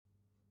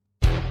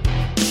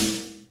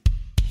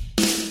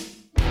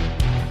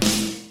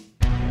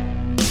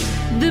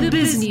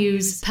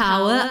BizNews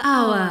Power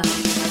Hour.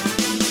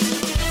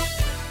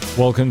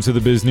 Welcome to the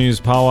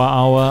BizNews Power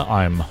Hour.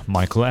 I'm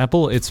Michael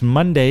Appel. It's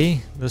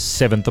Monday, the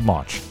 7th of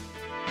March.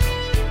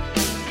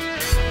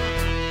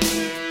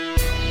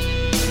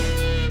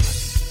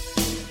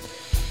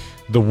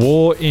 The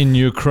war in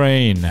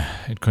Ukraine,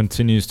 it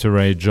continues to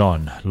rage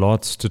on.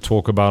 Lots to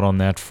talk about on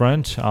that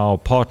front. Our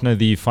partner,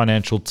 the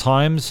Financial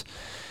Times,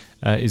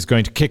 is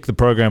going to kick the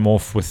program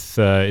off with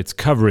its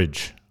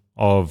coverage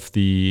of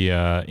the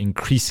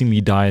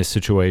increasingly dire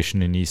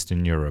situation in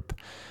Eastern Europe.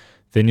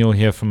 Then you'll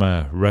hear from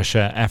a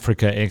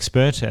Russia-Africa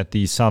expert at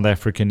the South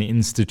African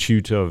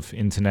Institute of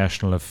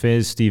International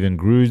Affairs, Steven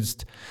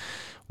Gruzd.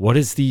 What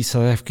is the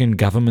South African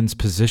government's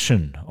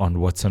position on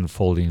what's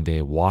unfolding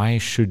there? Why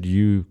should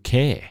you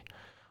care?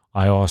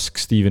 I ask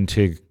Steven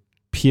to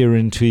peer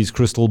into his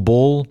crystal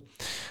ball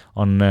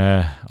on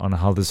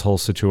how this whole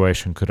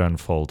situation could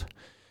unfold.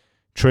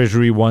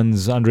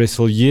 TreasuryOne's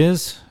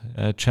Cilliers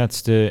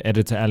chats to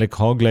editor Alec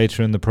Hogg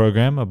later in the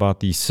program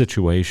about the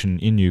situation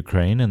in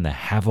Ukraine and the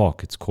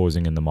havoc it's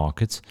causing in the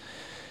markets.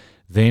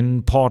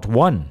 Then part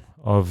one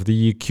of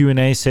the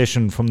Q&A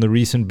session from the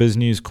recent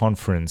BizNews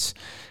conference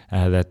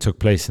that took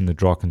place in the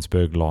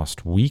Drakensberg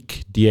last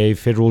week. DA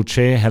Federal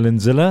Chair Helen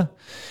Zille,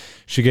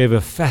 she gave a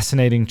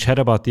fascinating chat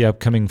about the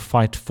upcoming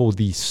fight for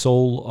the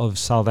soul of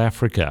South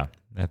Africa.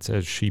 That's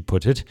as she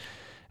put it.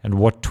 And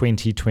what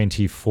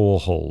 2024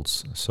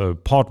 holds. So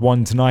part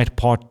one tonight,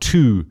 part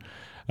two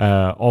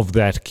of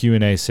that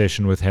Q&A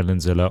session with Helen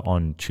Zille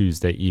on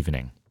Tuesday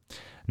evening.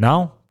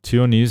 Now, to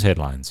your news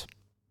headlines.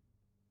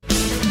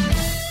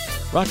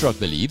 BrightRock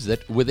believes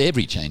that with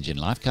every change in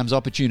life comes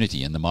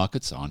opportunity, and the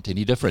markets aren't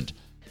any different.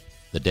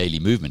 The daily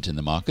movement in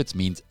the markets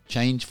means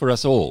change for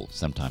us all,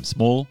 sometimes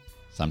small,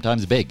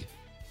 sometimes big.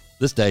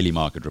 This daily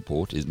market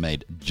report is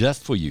made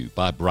just for you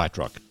by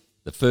BrightRock,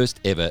 the first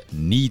ever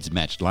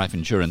needs-matched life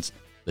insurance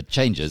that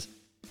changes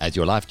as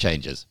your life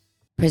changes.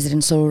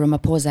 President Cyril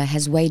Ramaphosa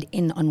has weighed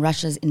in on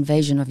Russia's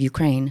invasion of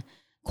Ukraine,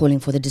 calling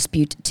for the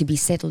dispute to be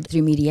settled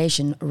through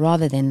mediation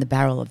rather than the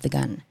barrel of the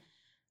gun.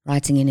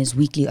 Writing in his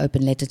weekly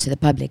open letter to the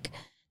public,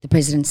 the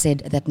president said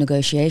that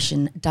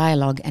negotiation,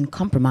 dialogue and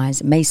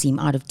compromise may seem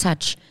out of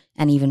touch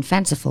and even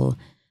fanciful,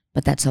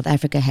 but that South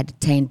Africa had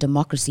attained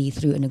democracy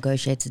through a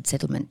negotiated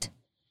settlement.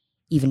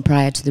 Even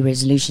prior to the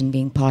resolution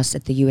being passed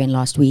at the UN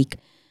last week,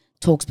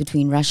 talks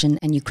between Russian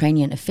and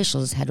Ukrainian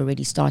officials had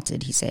already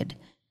started, he said.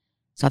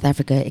 South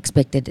Africa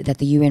expected that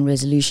the UN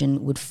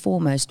resolution would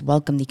foremost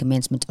welcome the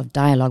commencement of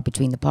dialogue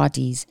between the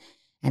parties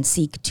and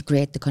seek to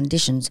create the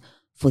conditions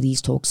for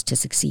these talks to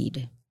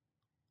succeed.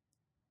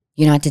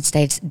 United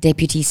States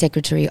Deputy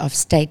Secretary of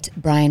State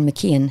Brian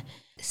McKeon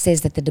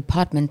says that the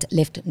department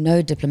left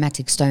no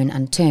diplomatic stone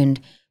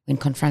unturned when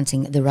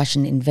confronting the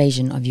Russian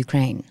invasion of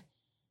Ukraine.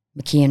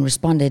 McKeon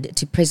responded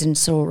to President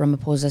Cyril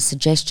Ramaphosa's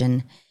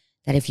suggestion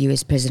that if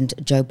US President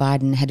Joe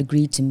Biden had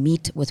agreed to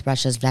meet with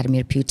Russia's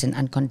Vladimir Putin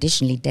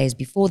unconditionally days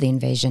before the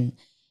invasion,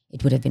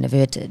 it would have been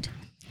averted.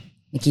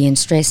 McKeon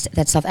stressed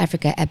that South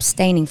Africa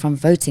abstaining from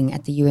voting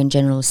at the UN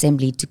General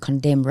Assembly to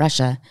condemn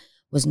Russia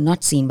was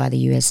not seen by the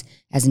US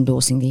as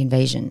endorsing the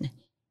invasion.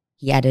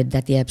 He added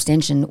that the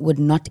abstention would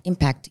not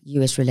impact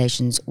US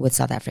relations with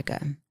South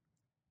Africa.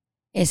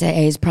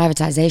 SAA's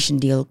privatization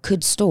deal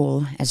could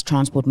stall as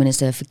Transport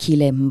Minister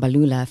Fikile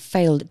Mbalula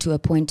failed to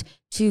appoint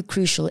two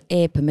crucial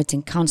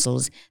air-permitting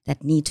councils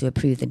that need to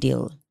approve the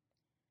deal.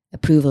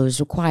 Approval is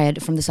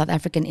required from the South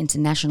African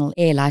International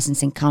Air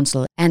Licensing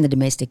Council and the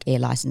Domestic Air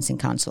Licensing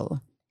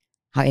Council.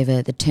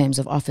 However, the terms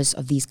of office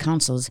of these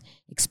councils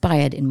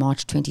expired in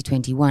March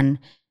 2021,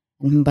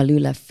 and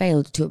Mbalula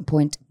failed to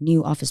appoint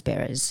new office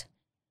bearers.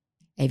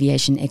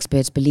 Aviation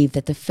experts believe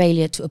that the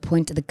failure to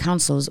appoint the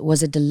councils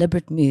was a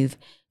deliberate move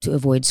to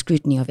avoid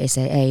scrutiny of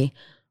SAA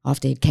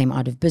after it came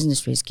out of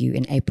business rescue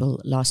in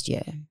April last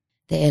year.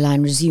 The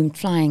airline resumed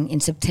flying in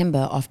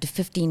September after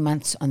 15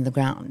 months on the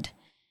ground.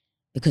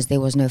 Because there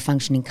was no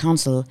functioning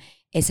council,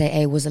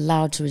 SAA was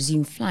allowed to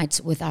resume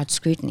flights without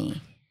scrutiny.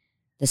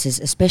 This is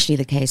especially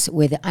the case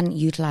where the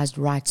unutilized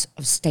rights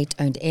of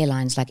state-owned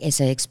airlines like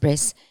SA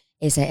Express,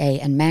 SAA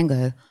and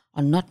Mango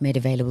are not made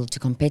available to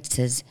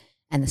competitors,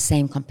 and the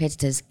same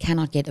competitors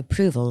cannot get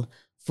approval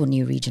for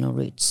new regional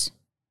routes.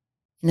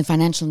 In the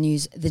financial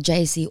news, the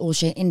JSE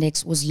All-Share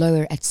Index was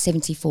lower at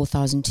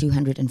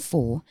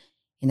 74,204.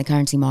 In the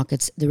currency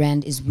markets, the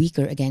rand is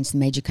weaker against the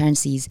major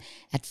currencies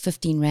at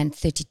 15 Rand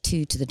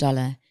 32 to the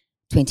dollar,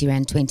 20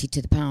 Rand 20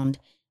 to the pound,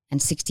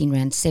 and 16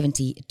 Rand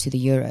 70 to the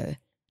euro.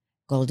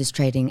 Gold is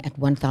trading at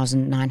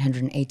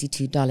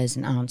 $1,982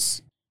 an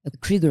ounce. A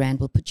Kruger Rand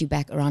will put you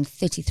back around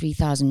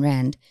 33,000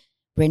 Rand.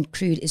 Brent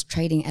crude is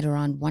trading at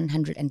around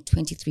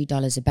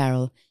 $123 a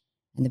barrel,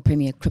 and the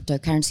premier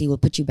cryptocurrency will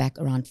put you back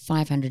around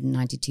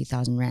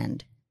 592,000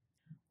 Rand.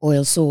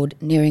 Oil soared,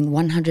 nearing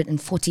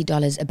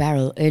 $140 a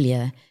barrel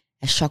earlier,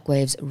 as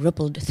shockwaves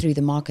rippled through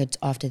the market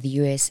after the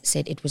US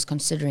said it was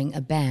considering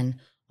a ban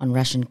on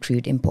Russian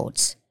crude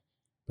imports.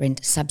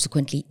 Brent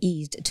subsequently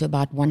eased to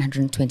about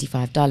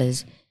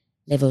 $125,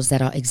 levels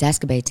that are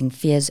exacerbating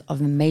fears of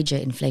a major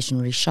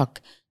inflationary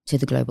shock to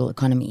the global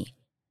economy.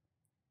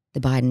 The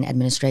Biden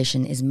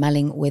administration is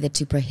mulling whether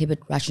to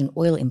prohibit Russian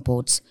oil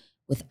imports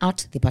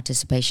without the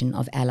participation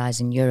of allies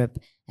in Europe,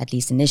 at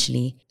least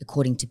initially,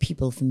 according to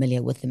people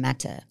familiar with the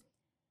matter.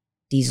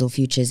 Diesel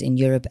futures in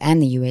Europe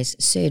and the US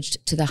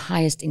surged to the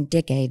highest in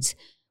decades,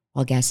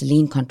 while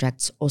gasoline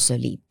contracts also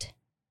leaped.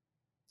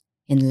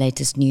 In the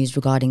latest news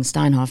regarding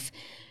Steinhoff,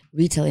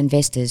 retail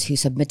investors who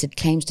submitted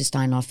claims to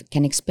Steinhoff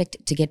can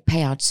expect to get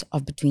payouts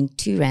of between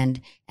R2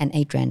 and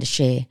R8 a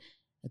share,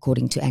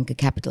 according to Anchor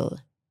Capital.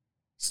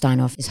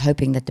 Steinhoff is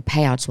hoping that the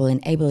payouts will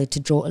enable it to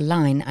draw a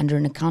line under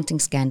an accounting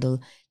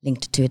scandal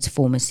linked to its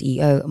former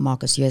CEO,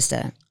 Markus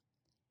Jooste.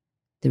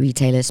 The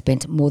retailer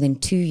spent more than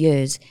 2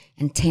 years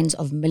and tens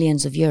of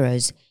millions of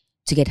euros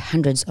to get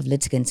hundreds of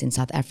litigants in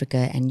South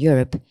Africa and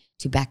Europe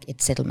to back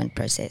its settlement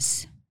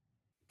process.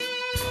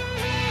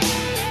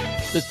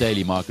 This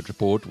daily market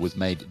report was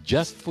made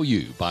just for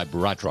you by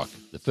BrightRock,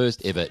 the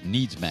first ever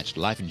needs-matched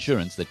life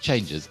insurance that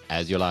changes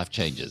as your life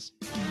changes.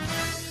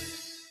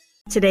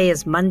 Today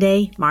is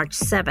Monday, March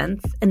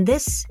 7th, and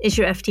this is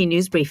your FT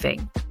News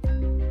Briefing.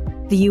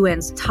 The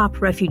UN's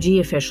top refugee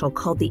official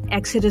called the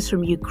exodus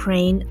from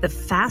Ukraine the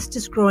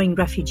fastest-growing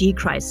refugee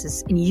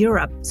crisis in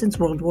Europe since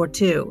World War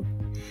II.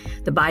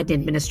 The Biden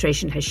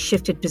administration has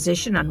shifted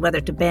position on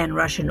whether to ban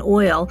Russian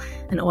oil,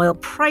 and oil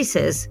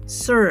prices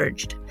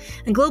surged.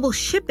 And global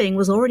shipping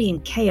was already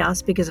in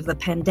chaos because of the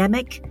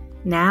pandemic.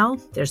 Now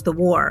there's the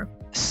war.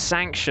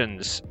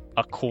 Sanctions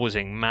are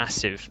causing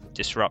massive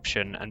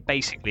disruption, and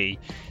basically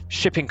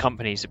shipping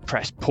companies have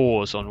pressed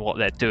pause on what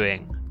they're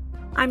doing.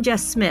 I'm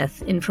Jess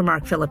Smith, in for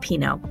Mark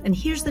Filipino, and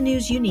here's the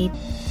news you need.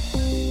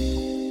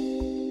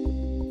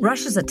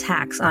 Russia's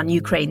attacks on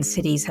Ukraine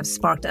cities have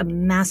sparked a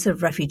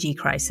massive refugee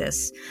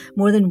crisis.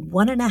 More than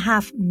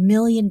 1.5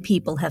 million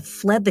people have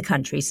fled the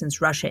country since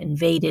Russia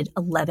invaded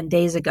 11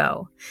 days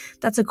ago.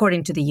 That's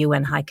according to the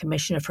UN High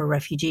Commissioner for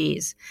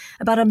Refugees.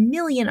 About 1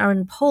 million are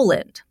in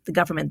Poland. The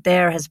government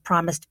there has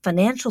promised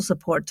financial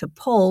support to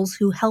Poles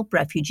who help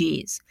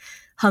refugees.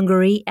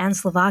 Hungary and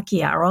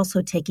Slovakia are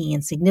also taking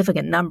in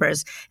significant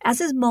numbers, as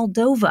is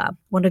Moldova,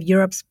 one of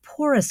Europe's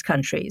poorest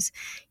countries.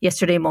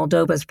 Yesterday,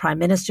 Moldova's prime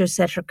minister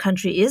said her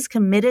country is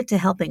committed to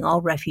helping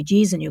all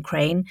refugees in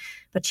Ukraine,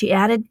 but she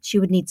added she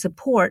would need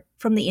support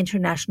from the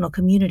international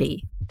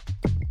community.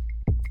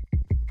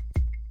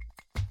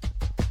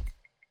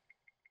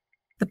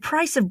 The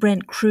price of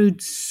Brent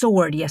crude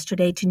soared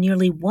yesterday to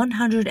nearly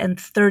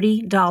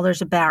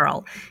 $130 a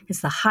barrel.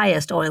 It's the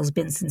highest oil's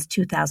been since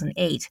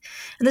 2008.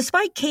 And the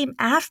spike came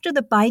after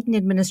the Biden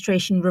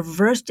administration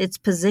reversed its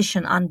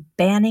position on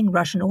banning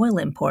Russian oil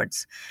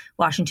imports.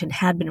 Washington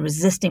had been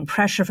resisting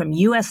pressure from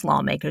U.S.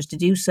 lawmakers to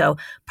do so,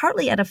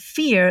 partly out of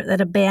fear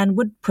that a ban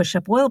would push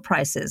up oil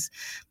prices.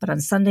 But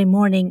on Sunday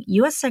morning,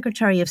 U.S.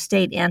 Secretary of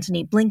State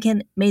Antony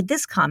Blinken made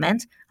this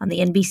comment on the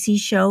NBC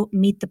show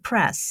Meet the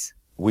Press.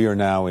 We are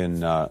now in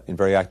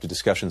very active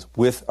discussions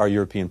with our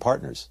European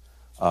partners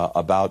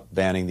about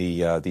banning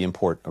the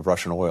import of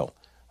Russian oil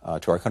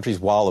to our countries,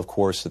 while, of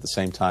course, at the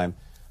same time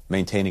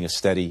maintaining a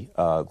steady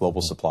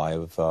global supply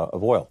of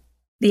oil.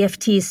 The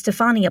FT's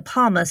Stefania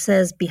Palma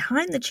says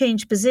behind the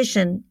changed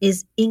position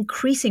is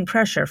increasing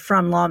pressure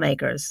from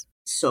lawmakers.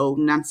 So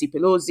Nancy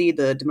Pelosi,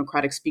 the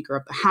Democratic Speaker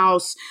of the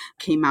House,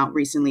 came out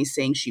recently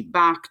saying she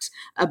backed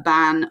a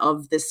ban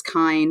of this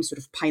kind, sort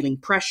of piling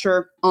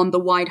pressure on the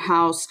White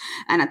House.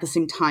 And at the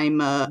same time,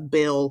 a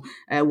bill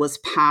was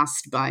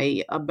passed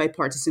by a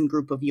bipartisan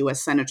group of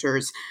U.S.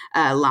 senators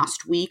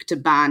last week to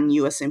ban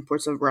U.S.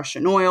 imports of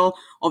Russian oil.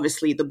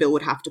 Obviously, the bill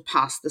would have to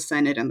pass the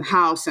Senate and the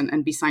House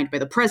and be signed by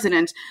the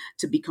president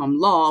to become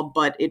law.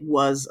 But it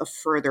was a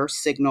further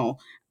signal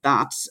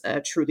that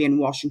truly in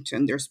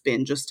Washington, there's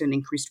been just an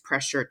increased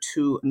pressure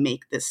to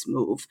make this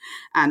move.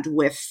 And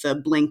with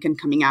Blinken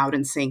coming out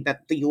and saying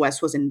that the U.S.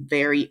 was in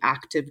very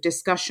active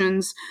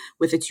discussions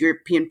with its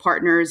European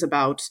partners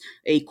about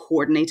a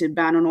coordinated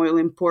ban on oil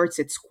imports,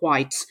 it's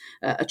quite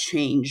a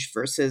change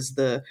versus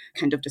the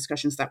kind of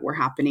discussions that were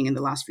happening in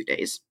the last few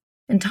days.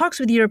 And talks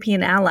with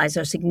European allies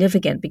are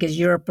significant because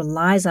Europe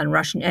relies on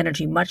Russian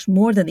energy much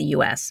more than the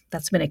U.S.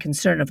 That's been a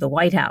concern of the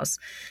White House.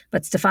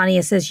 But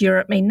Stefania says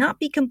Europe may not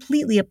be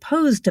completely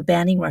opposed to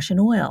banning Russian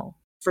oil.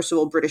 First of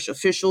all, British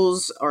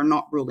officials are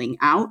not ruling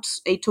out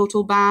a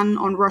total ban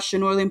on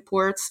Russian oil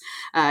imports,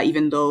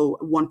 even though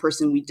one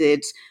person we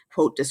did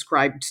quote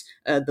described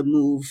the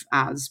move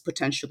as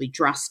potentially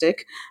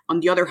drastic. On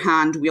the other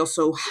hand, we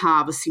also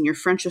have a senior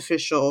French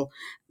official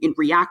in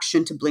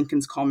reaction to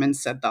Blinken's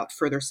comments said that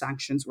further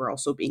sanctions were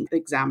also being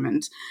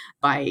examined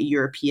by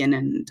European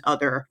and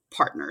other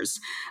partners.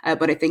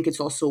 But I think it's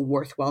also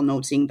worthwhile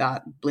noting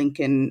that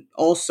Blinken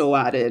also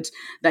added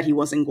that he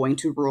wasn't going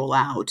to rule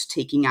out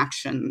taking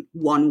action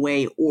one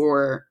way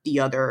or the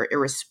other,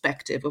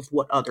 irrespective of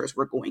what others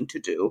were going to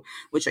do,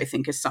 which I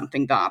think is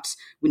something that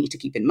we need to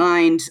keep in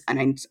mind. And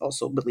I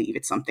also believe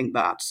it's something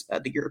that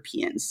the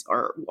Europeans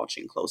are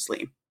watching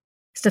closely.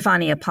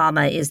 Stefania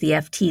Palma is the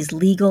FT's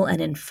legal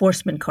and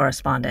enforcement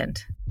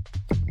correspondent.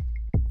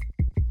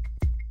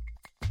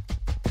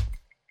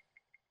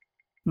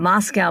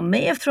 Moscow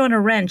may have thrown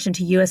a wrench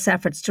into U.S.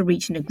 efforts to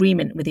reach an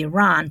agreement with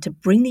Iran to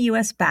bring the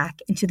U.S. back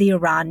into the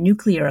Iran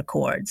nuclear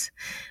accords.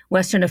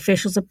 Western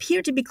officials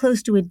appear to be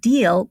close to a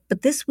deal,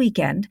 but this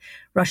weekend,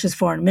 Russia's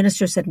foreign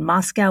minister said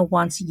Moscow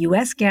wants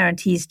U.S.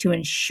 guarantees to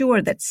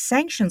ensure that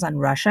sanctions on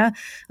Russia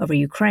over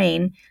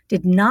Ukraine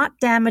did not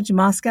damage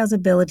Moscow's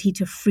ability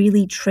to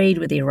freely trade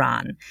with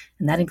Iran,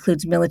 and that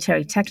includes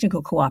military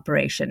technical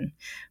cooperation.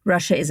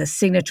 Russia is a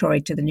signatory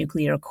to the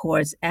nuclear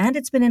accords, and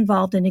it's been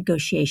involved in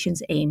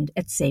negotiations aimed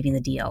at saving the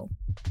deal.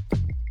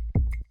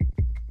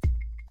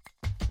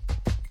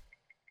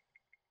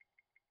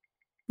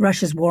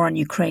 Russia's war on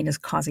Ukraine is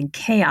causing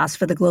chaos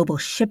for the global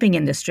shipping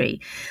industry.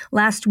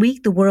 Last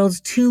week, the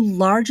world's two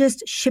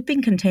largest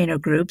shipping container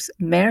groups,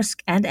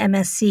 Maersk and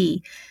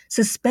MSC,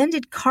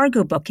 suspended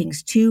cargo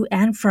bookings to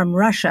and from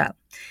Russia.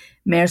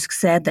 Maersk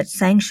said that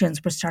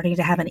sanctions were starting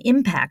to have an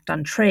impact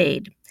on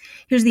trade.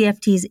 Here's the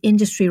FT's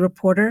industry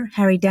reporter,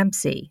 Harry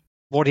Dempsey.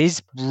 What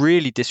is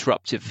really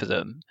disruptive for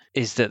them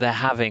is that they're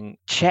having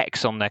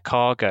checks on their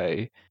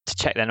cargo to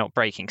check they're not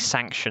breaking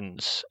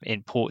sanctions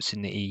in ports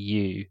in the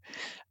EU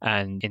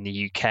and in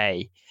the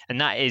UK. And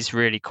that is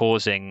really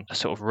causing a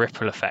sort of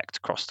ripple effect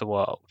across the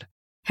world.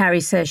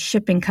 Harry says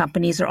shipping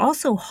companies are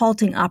also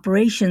halting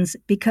operations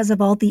because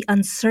of all the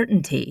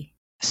uncertainty.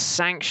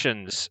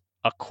 Sanctions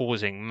are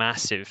causing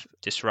massive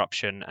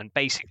disruption, and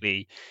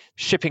basically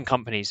shipping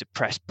companies have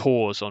pressed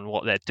pause on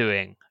what they're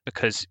doing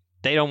because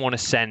they don't want to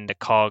send a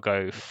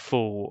cargo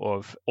full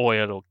of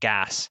oil or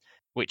gas,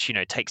 which,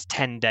 takes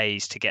 10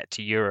 days to get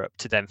to Europe,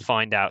 to then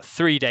find out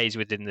 3 days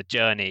within the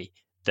journey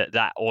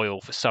that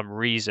oil, for some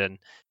reason,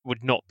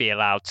 would not be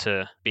allowed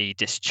to be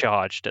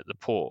discharged at the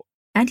port.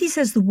 And he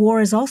says the war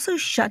has also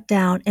shut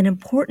down an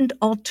important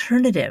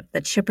alternative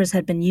that shippers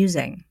had been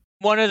using.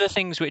 One of the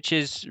things which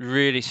is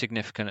really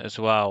significant as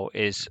well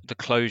is the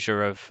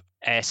closure of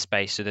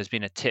airspace. So there's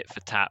been a tit for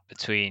tat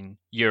between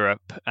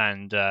Europe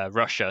and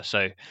Russia.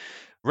 So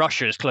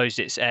Russia has closed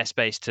its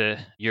airspace to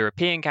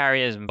European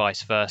carriers and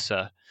vice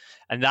versa.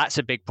 And that's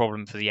a big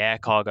problem for the air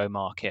cargo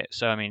market.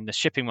 So, the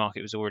shipping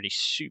market was already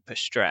super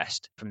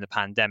stressed from the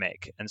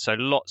pandemic. And so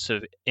lots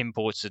of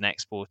importers and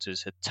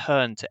exporters had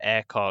turned to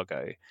air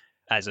cargo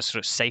as a sort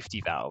of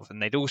safety valve.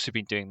 And they'd also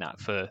been doing that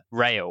for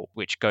rail,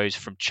 which goes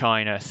from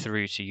China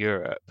through to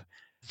Europe.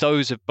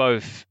 Those have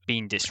both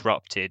been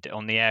disrupted.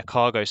 On the air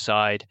cargo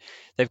side,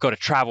 they've got to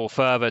travel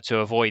further to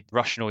avoid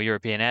Russian or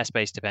European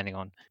airspace, depending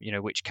on,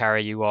 which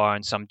carrier you are.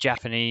 And some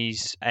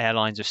Japanese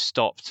airlines have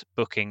stopped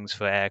bookings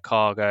for air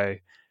cargo.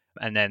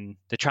 And then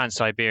the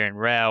Trans-Siberian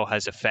Rail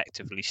has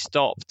effectively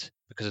stopped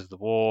because of the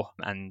war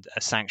and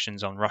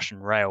sanctions on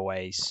Russian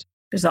railways.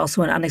 There's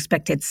also an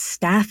unexpected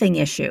staffing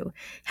issue.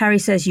 Harry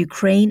says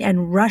Ukraine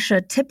and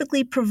Russia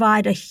typically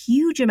provide a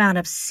huge amount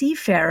of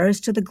seafarers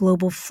to the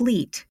global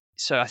fleet.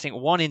 So I think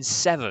 1 in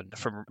 7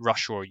 from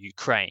Russia or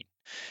Ukraine.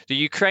 The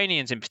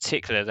Ukrainians in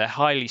particular, they're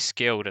highly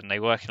skilled and they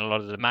work in a lot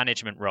of the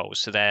management roles.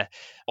 So they're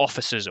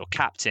officers or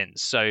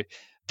captains. So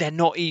they're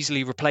not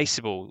easily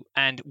replaceable.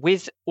 And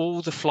with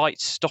all the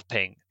flights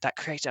stopping, that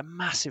creates a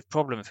massive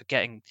problem for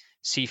getting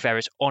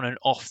seafarers on and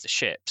off the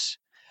ships.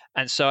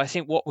 And so I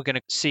think what we're going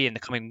to see in the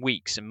coming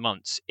weeks and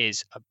months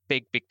is a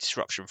big, big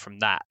disruption from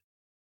that.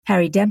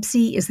 Harry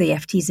Dempsey is the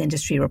FT's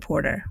industry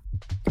reporter.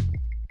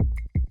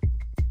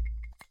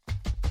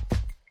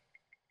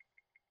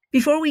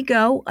 Before we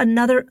go,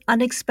 another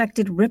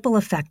unexpected ripple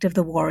effect of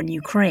the war in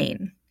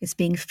Ukraine is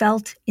being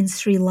felt in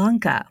Sri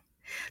Lanka.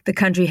 The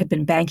country had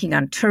been banking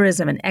on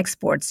tourism and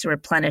exports to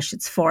replenish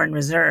its foreign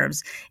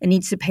reserves and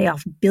needs to pay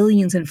off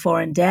billions in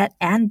foreign debt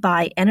and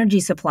buy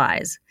energy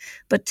supplies.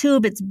 But two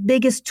of its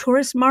biggest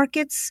tourist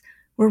markets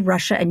were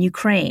Russia and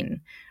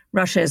Ukraine.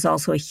 Russia is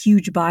also a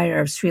huge buyer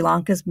of Sri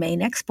Lanka's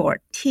main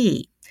export,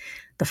 tea.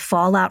 The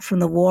fallout from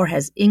the war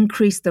has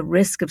increased the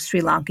risk of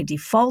Sri Lanka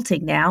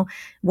defaulting now.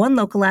 One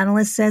local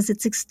analyst says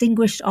it's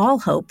extinguished all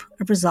hope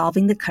of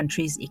resolving the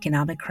country's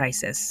economic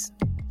crisis.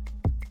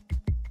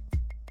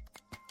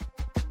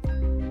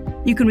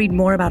 You can read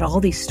more about all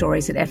these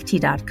stories at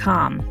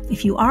ft.com.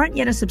 If you aren't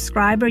yet a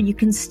subscriber, you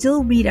can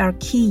still read our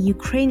key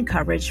Ukraine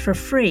coverage for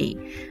free.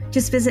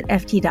 Just visit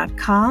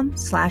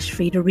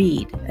ft.com/free to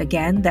read.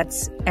 Again,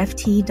 that's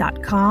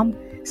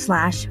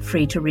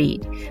ft.com/free to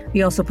read.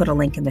 We also put a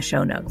link in the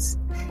show notes.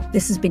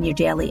 This has been your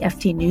daily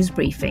FT News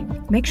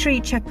Briefing. Make sure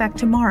you check back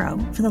tomorrow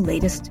for the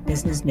latest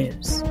business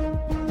news.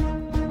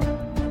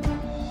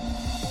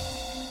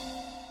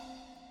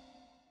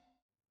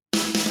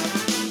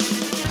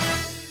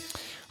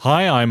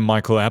 Hi, I'm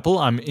Michael Appel.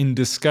 I'm in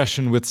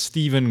discussion with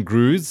Steven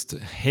Gruzd,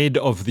 head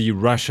of the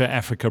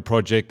Russia-Africa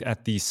project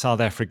at the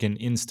South African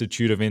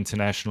Institute of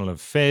International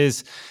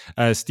Affairs.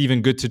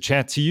 Steven, good to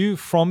chat to you.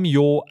 From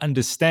your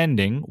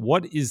understanding,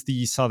 what is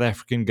the South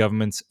African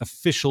government's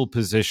official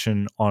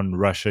position on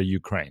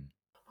Russia-Ukraine?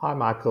 Hi,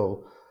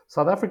 Michael.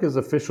 South Africa's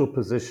official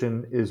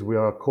position is we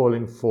are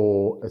calling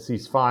for a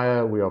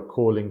ceasefire, we are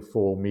calling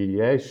for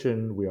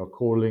mediation, we are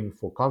calling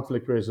for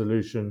conflict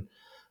resolution,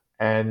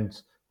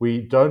 and we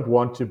don't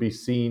want to be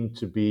seen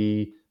to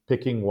be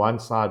picking one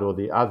side or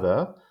the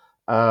other.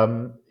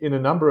 In a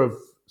number of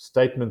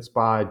statements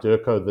by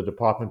DIRCO, the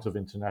Department of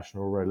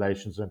International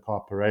Relations and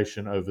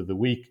Cooperation, over the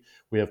week.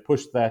 We have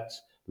pushed that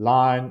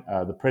line.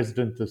 The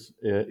president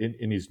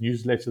in his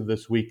newsletter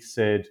this week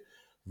said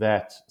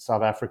that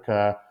South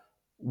Africa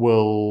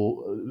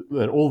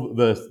that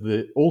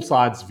all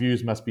sides'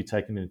 views must be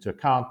taken into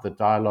account, that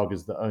dialogue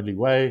is the only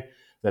way,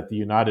 that the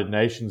United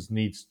Nations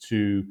needs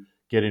to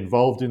get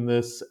involved in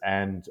this,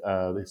 and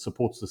it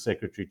supports the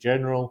Secretary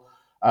General.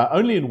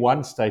 Only in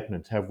one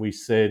statement have we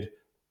said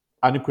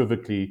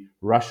unequivocally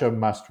Russia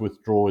must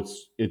withdraw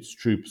its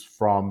troops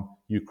from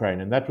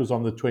Ukraine, and that was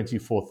on the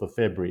 24th of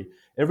February.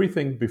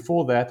 Everything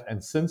before that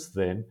and since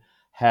then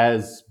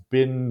has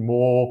been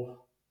more,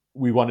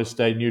 we want to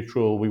stay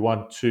neutral, we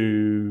want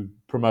to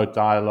promote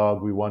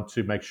dialogue, we want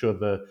to make sure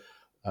the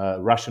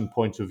Russian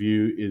point of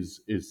view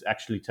is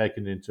actually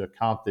taken into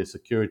account, their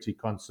security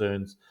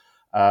concerns.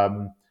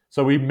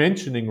 So we're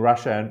mentioning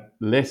Russia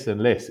less and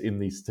less in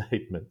these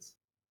statements.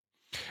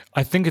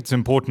 I think it's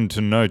important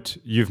to note,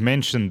 you've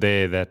mentioned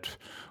there that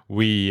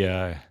we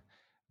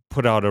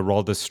put out a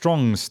rather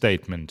strong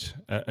statement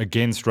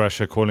against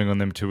Russia, calling on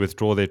them to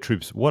withdraw their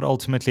troops. What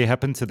ultimately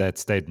happened to that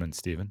statement,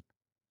 Stephen?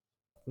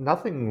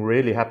 Nothing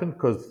really happened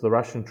because the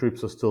Russian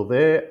troops are still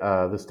there.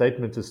 The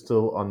statement is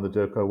still on the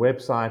DIRCO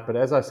website. But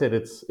as I said,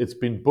 it's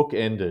been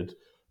bookended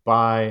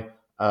by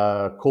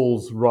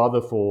calls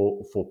rather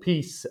for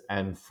peace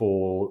and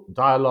for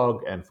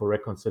dialogue and for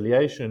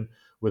reconciliation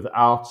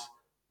without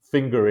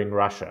fingering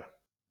Russia.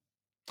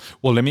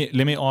 Well, let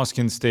me ask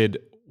instead,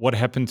 what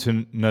happened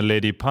to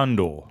Naledi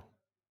Pandor,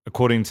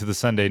 according to the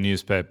Sunday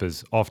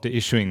newspapers, after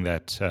issuing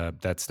that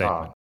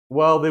statement?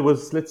 Well, there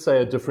was, let's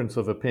say, a difference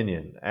of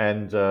opinion,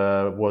 and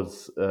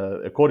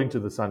according to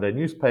the Sunday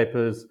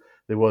newspapers,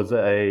 there was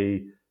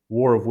a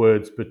war of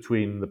words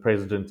between the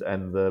president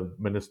and the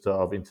Minister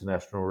of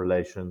International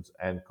Relations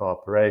and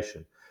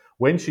Cooperation.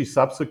 When she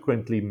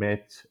subsequently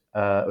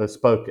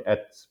spoke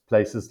at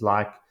places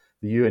like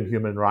the UN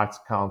Human Rights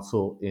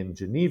Council in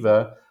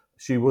Geneva,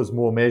 she was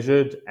more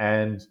measured,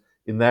 and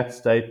in that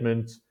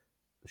statement,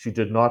 she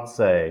did not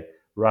say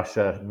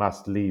Russia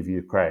must leave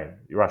Ukraine.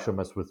 Russia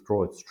must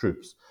withdraw its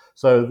troops.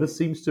 So this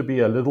seems to be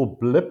a little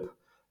blip,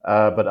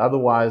 but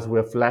otherwise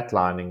we're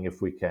flatlining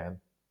if we can.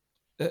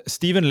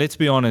 Stephen, let's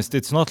be honest,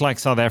 it's not like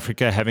South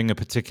Africa having a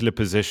particular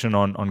position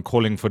on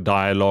calling for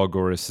dialogue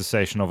or a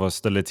cessation of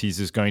hostilities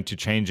is going to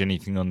change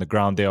anything on the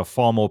ground. There are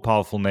far more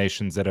powerful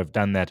nations that have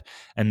done that,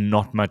 and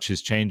not much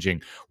is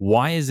changing.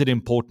 Why is it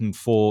important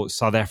for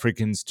South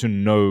Africans to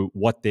know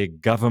what their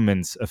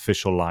government's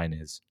official line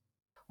is?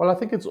 Well, I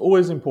think it's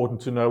always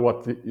important to know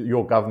what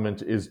your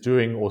government is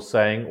doing or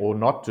saying or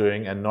not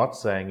doing and not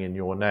saying in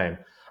your name.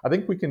 I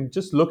think we can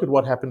just look at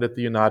what happened at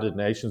the United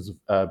Nations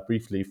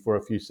briefly for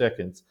a few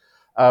seconds.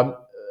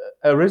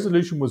 A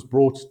resolution was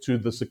brought to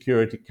the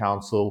Security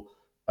Council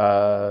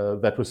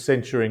that was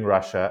censuring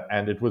Russia,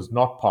 and it was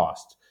not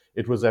passed.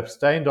 It was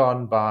abstained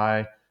on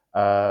by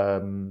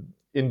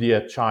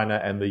India,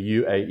 China, and the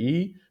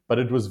UAE, but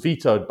it was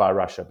vetoed by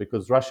Russia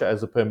because Russia,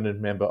 as a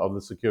permanent member of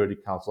the Security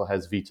Council,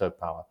 has veto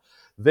power.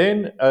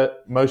 Then a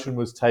motion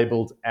was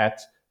tabled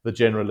at the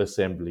General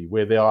Assembly,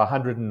 where there are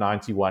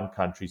 191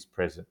 countries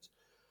present.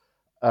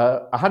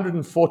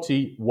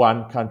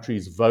 141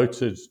 countries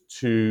voted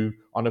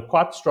on a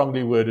quite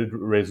strongly worded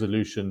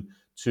resolution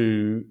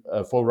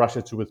for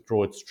Russia to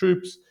withdraw its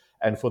troops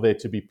and for there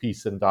to be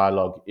peace and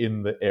dialogue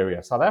in the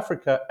area. South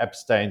Africa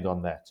abstained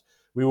on that.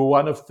 We were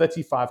one of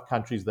 35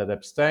 countries that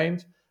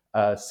abstained.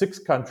 6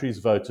 countries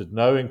voted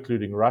no,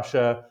 including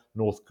Russia,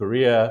 North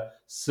Korea,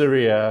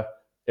 Syria,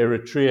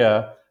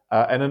 Eritrea,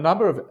 and a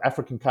number of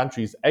African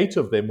countries. 8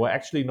 of them were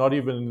actually not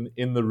even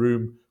in the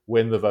room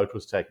when the vote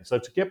was taken. So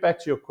to get back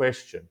to your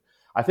question,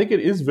 I think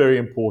it is very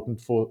important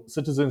for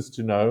citizens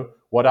to know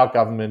what our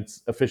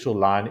government's official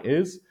line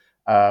is,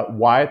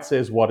 why it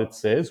says what it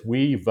says.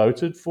 We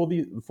voted for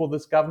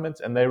this government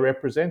and they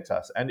represent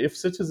us. And if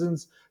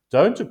citizens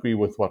don't agree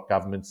with what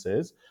government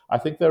says, I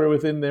think they're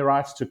within their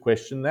rights to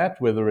question that,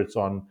 whether it's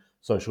on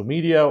social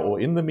media or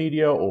in the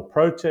media or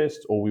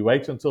protest, or we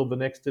wait until the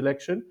next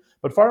election.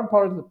 But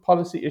foreign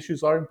policy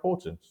issues are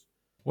important.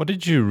 What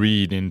did you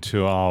read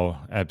into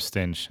our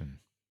abstention?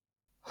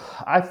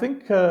 I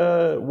think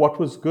what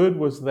was good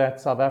was that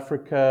South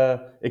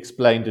Africa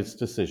explained its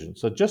decision.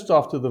 So just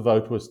after the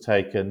vote was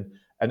taken,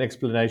 an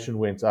explanation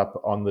went up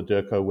on the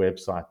DIRCO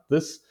website.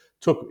 This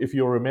took, if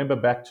you'll remember,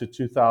 back to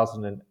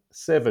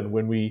 2007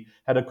 when we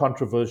had a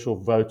controversial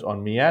vote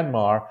on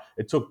Myanmar.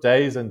 It took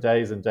days and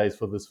days and days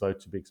for this vote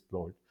to be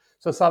explored.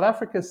 So South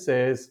Africa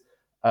says,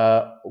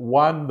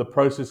 one, the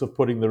process of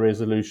putting the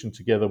resolution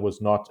together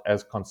was not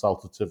as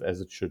consultative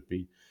as it should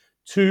be.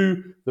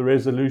 2, the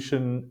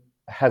resolution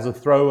has a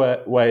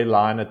throwaway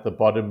line at the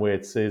bottom where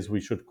it says we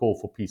should call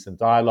for peace and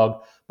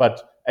dialogue,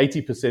 but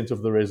 80%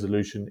 of the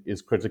resolution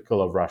is critical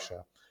of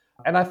Russia.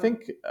 And I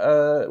think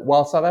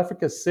while South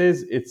Africa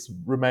says it's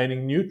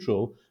remaining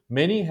neutral,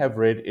 many have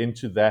read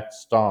into that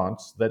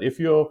stance that if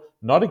you're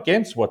not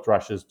against what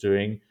Russia's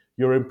doing,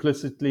 you're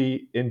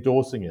implicitly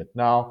endorsing it.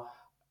 Now,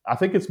 I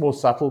think it's more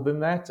subtle than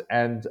that.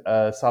 And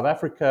South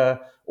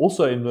Africa,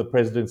 also in the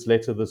president's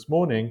letter this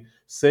morning,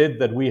 said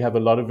that we have a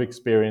lot of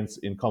experience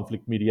in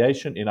conflict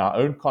mediation, in our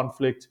own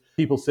conflict.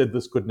 People said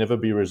this could never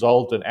be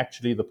resolved, and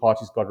actually the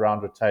parties got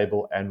around a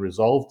table and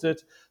resolved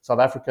it. South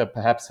Africa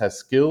perhaps has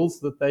skills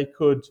that they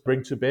could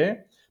bring to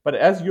bear. But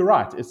as you're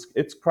right,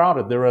 it's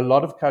crowded. There are a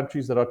lot of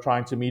countries that are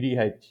trying to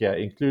mediate here,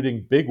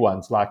 including big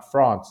ones like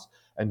France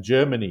and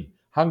Germany.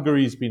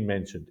 Hungary's been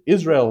mentioned.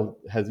 Israel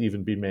has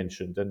even been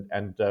mentioned.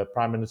 And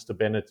Prime Minister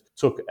Bennett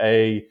took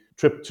a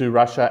trip to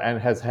Russia and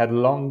has had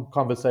long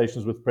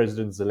conversations with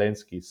President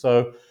Zelensky.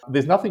 So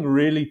there's nothing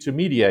really to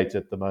mediate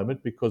at the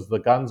moment because the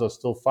guns are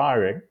still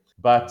firing.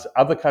 But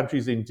other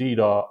countries indeed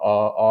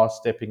are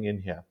stepping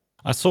in here.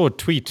 I saw a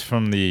tweet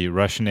from the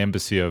Russian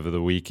embassy over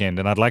the weekend,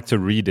 and I'd like to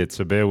read it,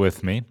 so bear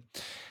with me.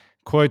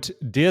 Quote,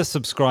 "Dear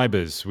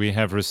subscribers, we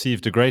have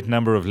received a great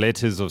number of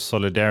letters of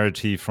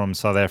solidarity from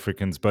South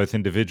Africans, both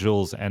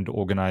individuals and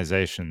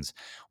organizations.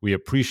 We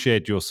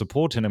appreciate your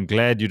support and I'm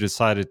glad you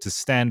decided to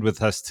stand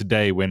with us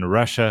today when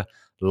Russia,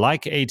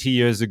 like 80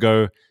 years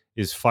ago,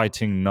 is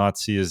fighting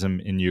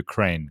Nazism in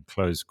Ukraine."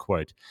 Close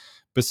quote.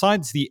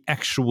 Besides the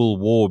actual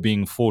war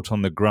being fought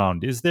on the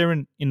ground, is there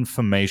an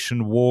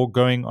information war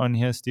going on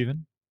here,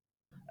 Stephen?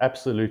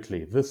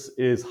 Absolutely. This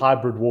is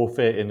hybrid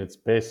warfare in its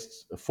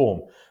best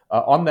form.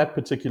 On that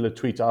particular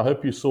tweet, I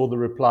hope you saw the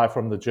reply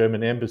from the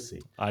German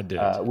embassy. I did.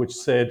 Which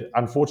said,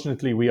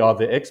 unfortunately, we are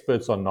the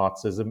experts on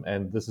Nazism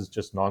and this is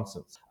just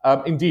nonsense.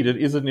 Indeed, it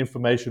is an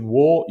information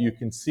war. You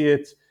can see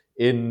it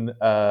in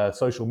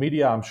social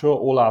media. I'm sure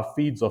all our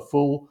feeds are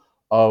full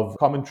of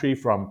commentary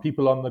from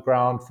people on the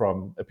ground,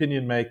 from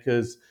opinion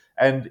makers,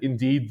 and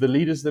indeed the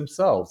leaders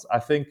themselves. I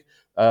think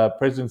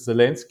President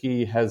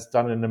Zelensky has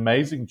done an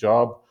amazing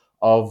job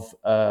of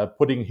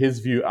putting his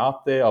view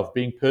out there, of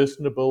being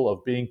personable,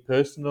 of being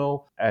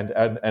personal, and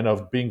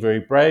of being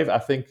very brave. I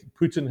think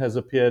Putin has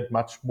appeared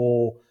much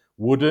more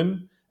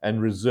wooden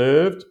and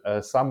reserved,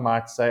 some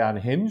might say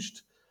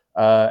unhinged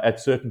at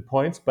certain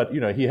points. But,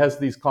 he has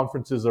these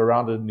conferences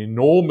around an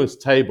enormous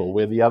table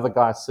where the other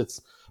guy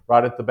sits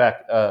right at the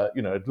back.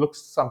 It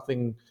looks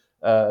something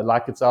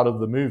like it's out of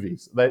the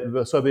movies.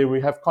 So there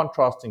we have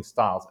contrasting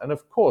styles. And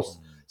of course,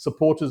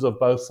 supporters of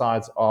both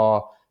sides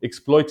are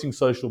exploiting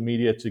social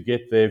media to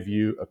get their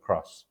view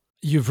across.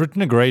 You've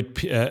written a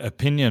great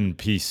opinion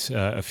piece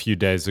a few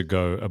days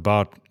ago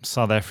about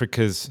South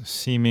Africa's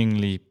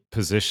seemingly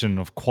position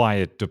of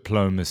quiet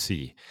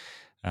diplomacy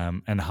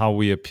and how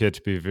we appear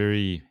to be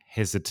very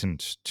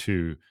hesitant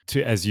to,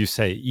 as you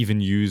say, even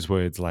use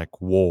words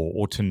like war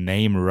or to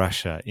name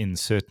Russia in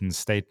certain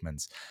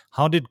statements.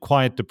 How did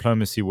quiet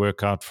diplomacy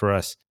work out for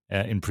us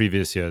in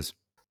previous years?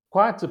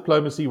 Quiet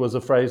diplomacy was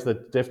a phrase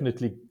that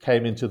definitely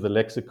came into the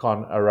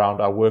lexicon around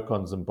our work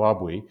on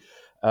Zimbabwe.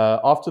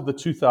 After the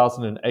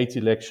 2008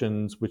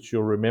 elections, which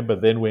you'll remember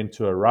then went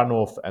to a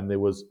runoff and there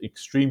was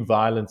extreme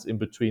violence in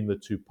between the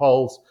two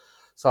poles,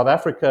 South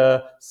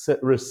Africa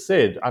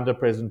said under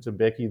President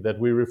Mbeki that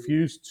we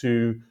refuse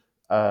to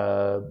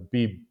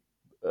be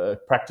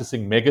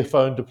practicing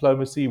megaphone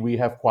diplomacy. We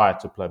have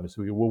quiet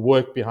diplomacy. We will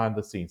work behind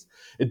the scenes.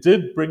 It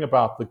did bring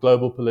about the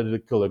global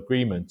political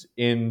agreement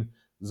in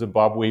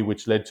Zimbabwe,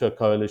 which led to a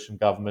coalition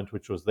government,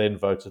 which was then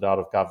voted out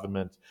of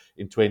government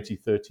in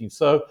 2013.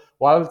 So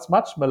while it's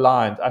much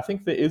maligned, I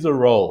think there is a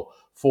role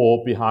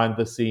for behind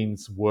the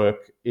scenes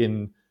work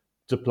in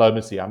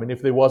diplomacy. I mean,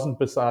 if there wasn't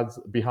besides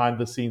behind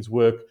the scenes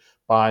work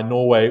by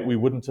Norway, we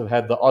wouldn't have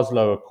had the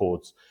Oslo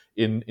Accords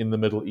in the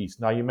Middle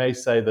East. Now, you may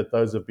say that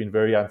those have been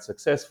very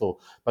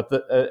unsuccessful, but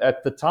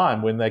at the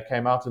time when they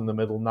came out in the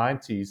middle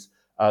 90s,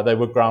 they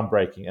were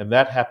groundbreaking, and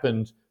that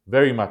happened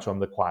very much on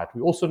the quiet.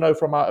 We also know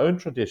from our own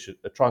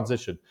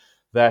transition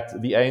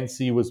that the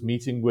ANC was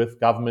meeting with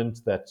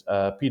government, that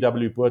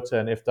P.W. Botha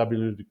and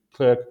F.W. de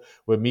Klerk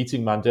were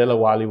meeting Mandela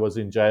while he was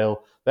in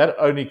jail. That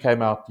only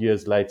came out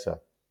years later.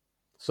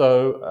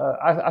 So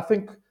I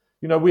think,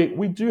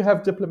 we do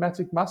have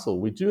diplomatic muscle.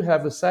 We do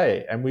have a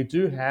say, and we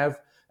do have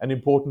an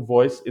important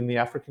voice in the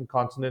African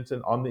continent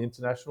and on the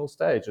international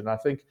stage. And I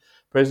think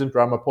President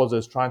Ramaphosa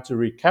is trying to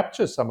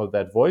recapture some of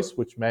that voice,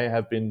 which may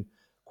have been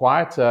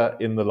quieter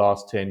in the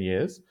last 10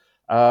 years.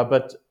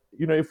 But,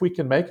 if we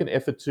can make an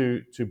effort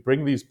to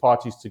bring these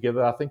parties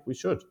together, I think we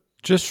should.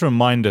 Just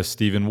remind us,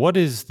 Stephen, what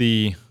is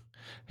the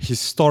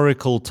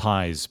historical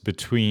ties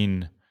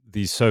between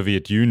the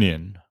Soviet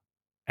Union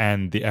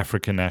and the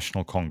African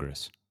National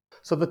Congress?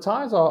 So the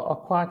ties are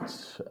quite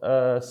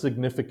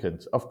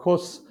significant. Of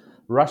course,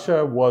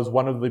 Russia was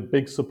one of the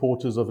big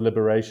supporters of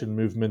liberation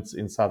movements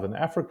in Southern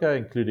Africa,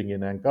 including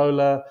in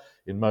Angola,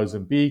 in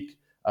Mozambique,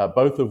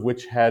 both of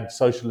which had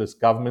socialist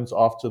governments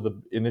after the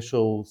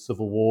initial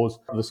civil wars.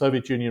 The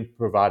Soviet Union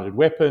provided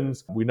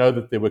weapons. We know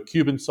that there were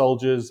Cuban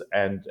soldiers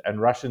and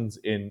Russians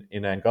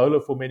in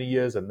Angola for many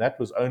years, and that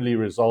was only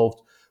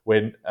resolved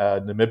when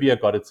Namibia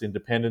got its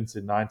independence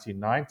in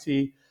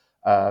 1990.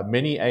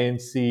 Many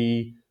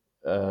ANC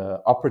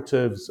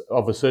operatives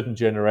of a certain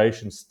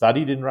generation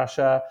studied in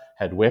Russia,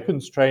 had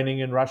weapons training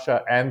in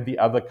Russia and the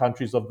other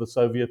countries of the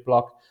Soviet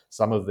bloc.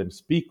 Some of them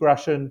speak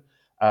Russian.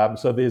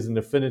 So there's an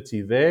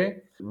affinity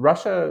there.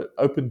 Russia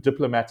reopened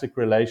diplomatic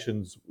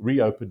relations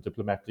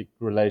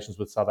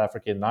with South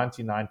Africa in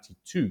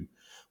 1992,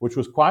 which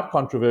was quite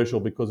controversial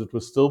because it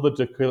was still the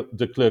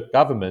de Klerk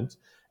government,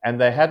 and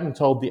they hadn't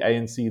told the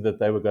ANC that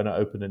they were going to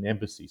open an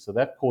embassy. So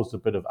that caused a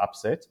bit of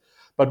upset.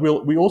 But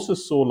we also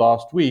saw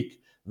last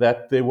week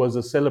that there was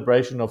a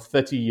celebration of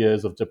 30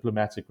 years of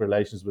diplomatic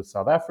relations with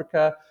South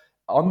Africa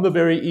on the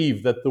very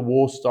eve that the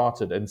war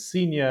started, and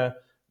senior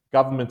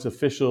government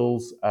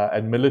officials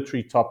and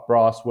military top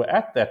brass were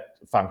at that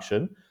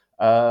function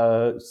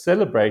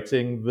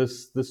celebrating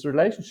this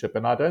relationship.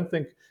 And I don't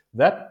think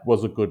that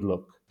was a good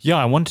look. Yeah,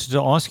 I wanted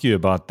to ask you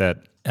about that.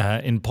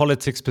 In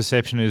politics,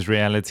 perception is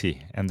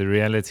reality. And the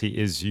reality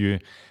is you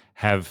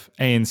have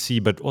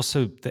ANC, but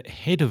also the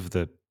head of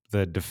the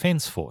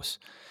Defense Force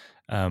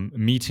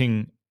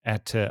meeting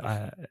and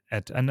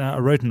I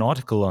wrote an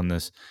article on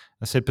this.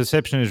 I said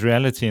perception is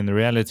reality, and the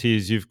reality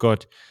is you've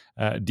got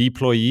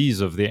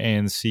deployees of the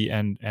ANC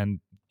and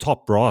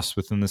top brass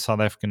within the South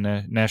African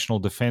National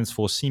Defense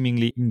Force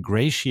seemingly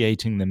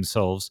ingratiating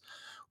themselves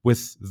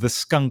with the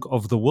skunk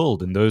of the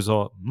world. And those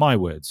are my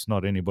words,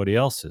 not anybody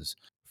else's.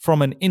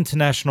 From an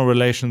international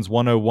relations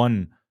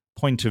 101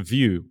 point of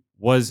view,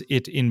 was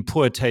it in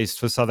poor taste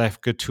for South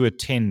Africa to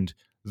attend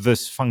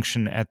this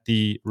function at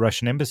the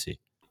Russian embassy?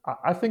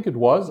 I think it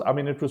was. I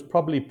mean, it was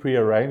probably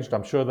prearranged.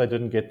 I'm sure they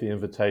didn't get the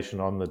invitation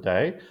on the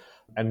day,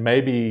 and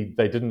maybe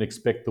they didn't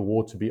expect the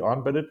war to be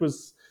on, but it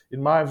was,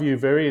 in my view,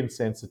 very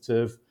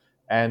insensitive.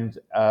 And,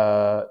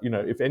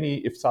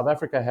 if South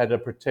Africa had a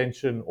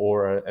pretension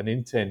or an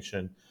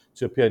intention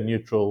to appear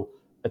neutral,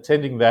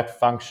 attending that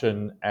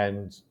function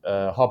and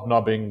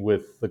hobnobbing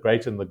with the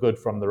great and the good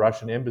from the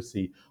Russian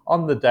embassy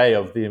on the day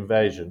of the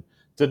invasion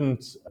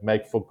didn't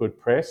make for good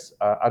press,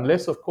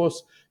 unless, of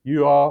course,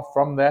 you are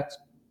from that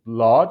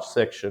large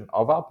section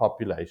of our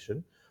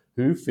population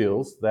who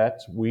feels that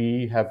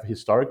we have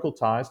historical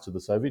ties to the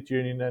Soviet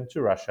Union and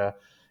to Russia,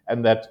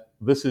 and that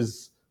this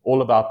is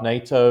all about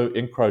NATO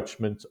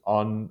encroachment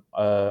on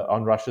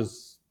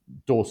Russia's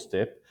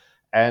doorstep.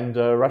 And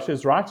Russia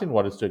is right in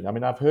what it's doing. I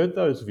mean, I've heard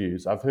those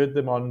views. I've heard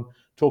them on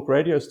talk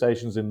radio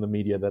stations in the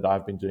media that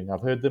I've been doing.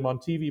 I've heard them on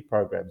TV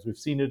programs. We've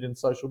seen it in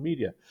social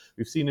media.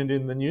 We've seen it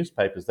in the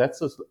newspapers.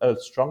 That's a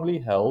strongly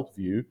held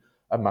view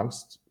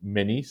amongst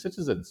many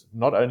citizens,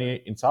 not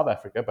only in South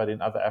Africa, but in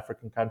other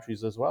African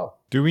countries as well.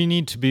 Do we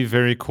need to be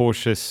very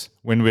cautious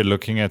when we're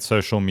looking at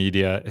social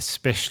media,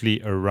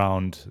 especially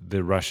around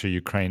the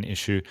Russia-Ukraine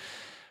issue?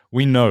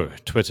 We know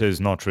Twitter is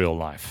not real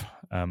life.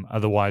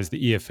 Otherwise,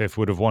 the EFF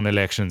would have won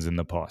elections in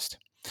the past.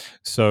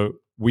 So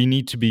we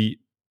need to be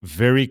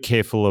very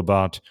careful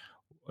about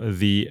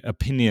the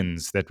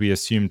opinions that we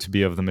assume to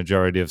be of the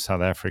majority of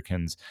South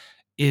Africans.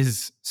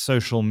 Is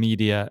social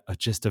media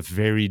just a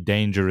very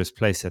dangerous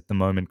place at the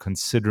moment,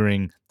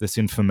 considering this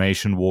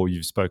information war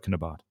you've spoken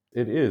about?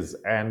 It is,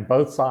 and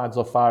both sides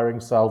are firing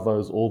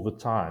salvos all the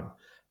time.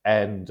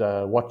 And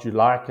what you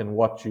like and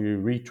what you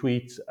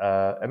retweet,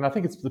 and I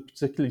think it's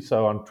particularly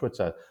so on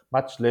Twitter,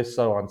 much less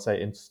so on,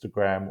 say,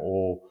 Instagram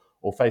or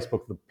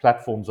Facebook. The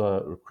platforms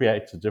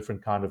create a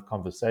different kind of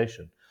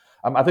conversation.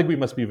 I think we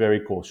must be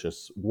very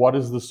cautious. What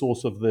is the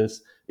source of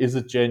this? Is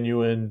it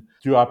genuine?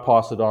 Do I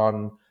pass it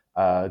on?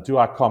 Do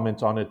I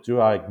comment on it? Do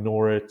I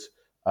ignore it?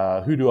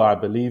 Who do I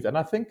believe? And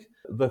I think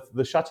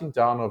the shutting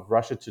down of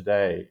Russia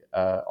Today,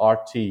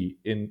 RT,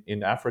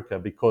 in Africa,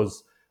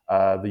 because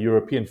the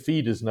European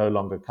feed is no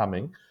longer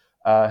coming,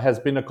 has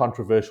been a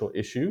controversial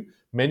issue.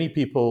 Many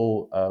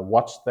people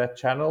watched that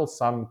channel.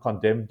 Some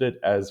condemned it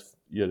as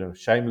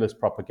shameless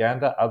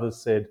propaganda. Others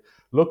said,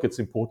 look, it's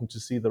important to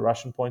see the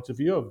Russian point of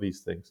view of these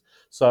things.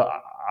 So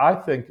I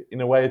think,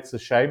 in a way, it's a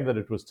shame that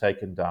it was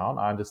taken down.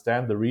 I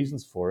understand the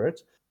reasons for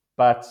it.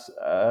 But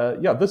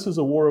this is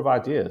a war of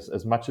ideas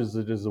as much as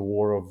it is a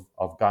war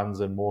of guns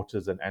and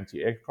mortars and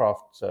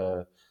anti-aircraft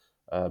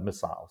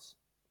missiles.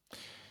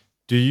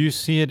 Do you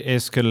see it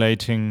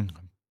escalating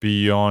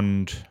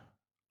beyond?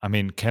 I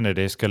mean, can it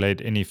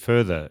escalate any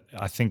further?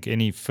 I think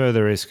any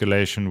further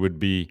escalation would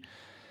be,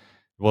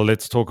 well,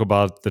 let's talk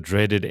about the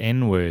dreaded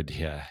N-word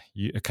here.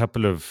 A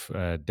couple of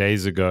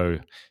days ago,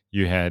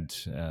 you had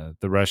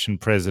the Russian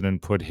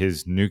president put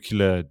his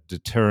nuclear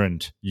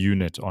deterrent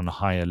unit on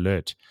high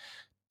alert.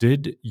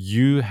 Did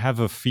you have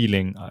a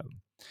feeling,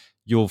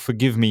 you'll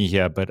forgive me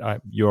here, but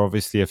you're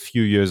obviously a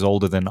few years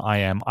older than I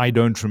am. I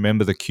don't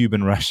remember the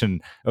Cuban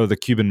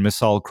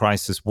Missile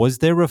Crisis. Was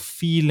there a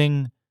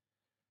feeling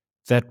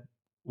that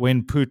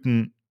when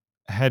Putin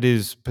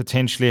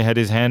potentially had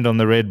his hand on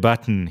the red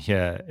button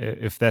here,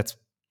 if that's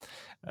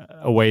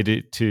a way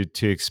to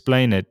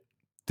explain it,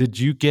 did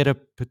you get a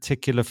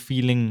particular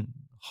feeling,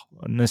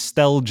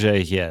 nostalgia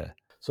here?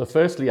 So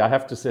firstly, I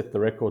have to set the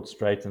record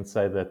straight and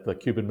say that the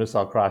Cuban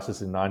Missile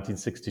Crisis in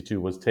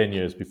 1962 was 10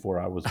 years before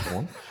I was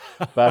born.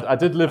 But I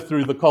did live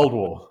through the Cold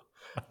War.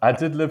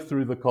 And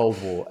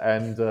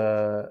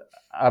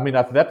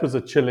that was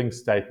a chilling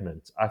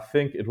statement. I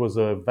think it was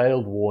a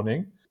veiled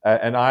warning.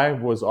 And I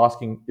was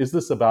asking, is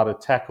this about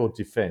attack or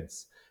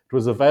defense? It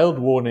was a veiled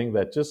warning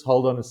that just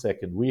hold on a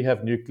second. We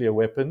have nuclear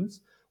weapons.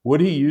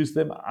 Would he use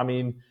them? I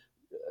mean,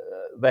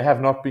 they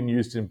have not been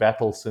used in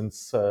battle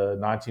since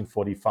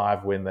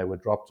 1945 when they were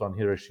dropped on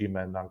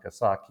Hiroshima and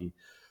Nagasaki,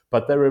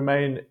 but they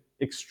remain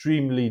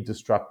extremely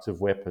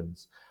destructive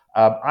weapons.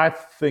 I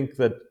think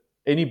that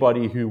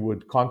anybody who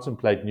would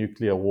contemplate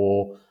nuclear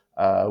war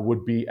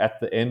would be at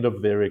the end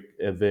of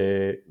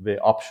their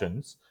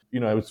options.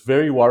 It's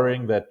very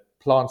worrying that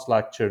plants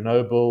like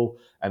Chernobyl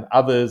and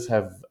others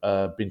have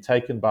been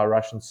taken by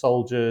Russian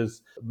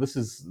soldiers.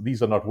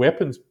 These are not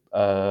weapons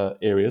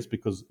areas,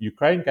 because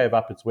Ukraine gave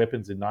up its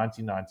weapons in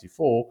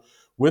 1994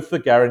 with the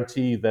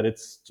guarantee that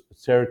its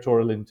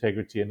territorial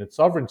integrity and its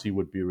sovereignty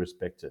would be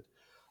respected.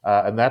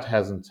 And that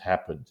hasn't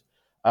happened.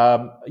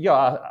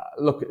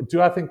 Look,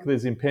 do I think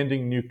there's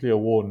impending nuclear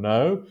war?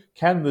 No.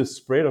 Can this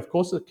spread? Of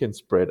course it can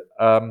spread.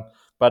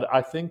 But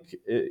I think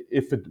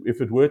if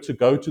it were to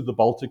go to the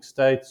Baltic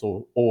states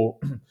or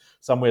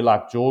somewhere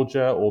like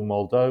Georgia or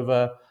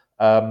Moldova,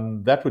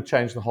 that would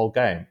change the whole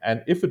game.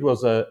 And if it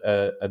was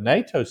a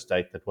NATO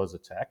state that was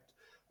attacked,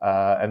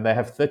 and they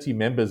have 30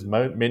 members,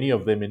 many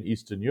of them in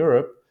Eastern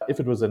Europe, if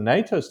it was a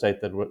NATO state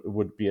that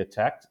would be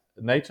attacked,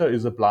 NATO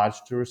is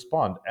obliged to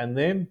respond. And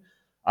then,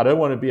 I don't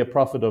want to be a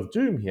prophet of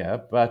doom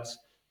here, but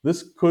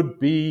this could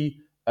be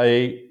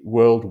a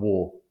world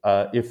war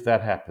if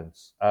that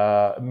happens.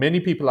 Many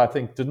people, I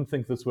think, didn't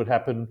think this would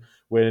happen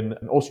when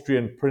an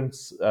Austrian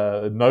prince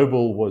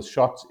noble was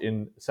shot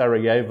in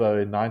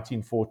Sarajevo in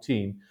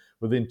 1914.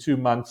 Within 2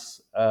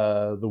 months,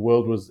 the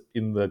world was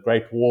in the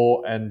Great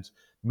War and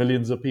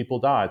millions of people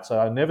died. So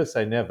I never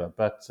say never,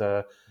 but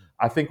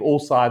I think all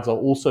sides are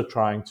also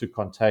trying to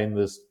contain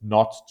this,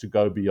 not to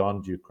go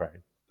beyond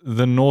Ukraine.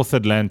 The North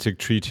Atlantic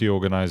Treaty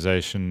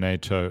Organization,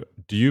 NATO,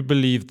 do you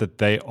believe that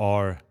they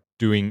are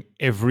doing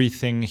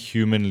everything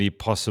humanly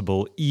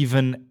possible,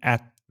 even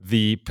at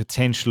the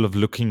potential of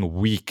looking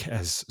weak,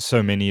 as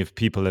so many of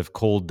people have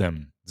called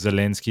them?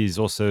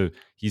 Zelensky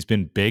he's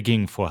been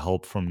begging for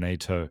help from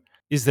NATO.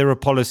 Is there a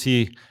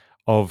policy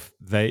of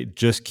they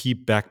just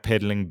keep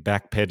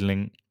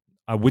backpedaling?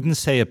 I wouldn't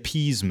say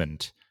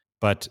appeasement,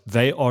 but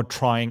they are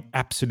trying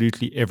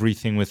absolutely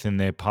everything within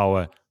their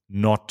power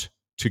not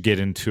to get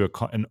into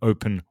an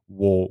open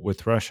war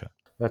with Russia.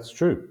 That's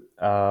true.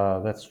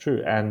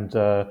 And,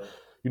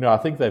 I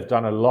think they've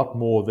done a lot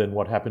more than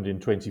what happened in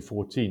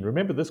 2014.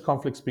 Remember, this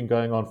conflict's been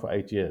going on for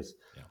 8 years.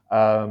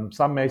 Yeah.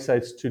 Some may say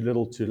it's too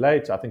little, too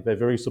late. I think they're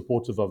very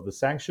supportive of the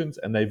sanctions,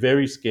 and they're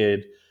very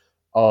scared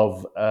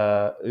of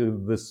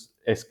this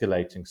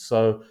escalating.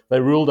 So they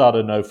ruled out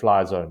a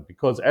no-fly zone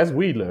because, as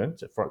we learned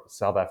from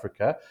South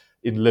Africa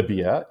in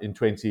Libya in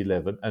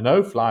 2011, a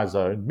no-fly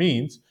zone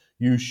means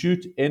you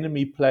shoot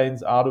enemy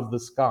planes out of the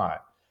sky.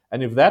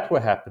 And if that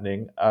were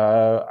happening,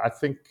 I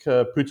think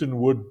Putin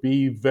would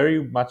be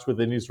very much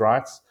within his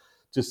rights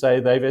to say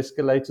they've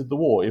escalated the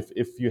war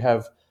if you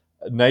have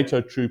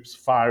NATO troops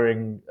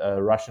firing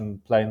Russian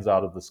planes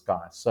out of the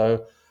sky.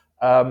 So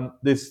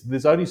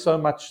there's only so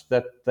much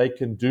that they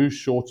can do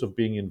short of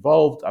being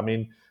involved. I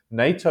mean,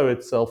 NATO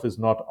itself is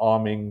not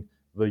arming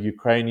the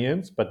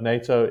Ukrainians, but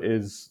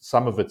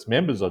some of its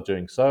members are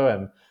doing so.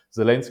 And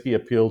Zelensky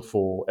appealed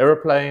for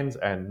aeroplanes,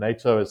 and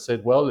NATO has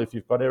said, well, if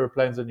you've got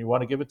aeroplanes and you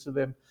want to give it to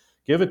them,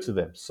 give it to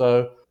them.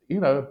 So,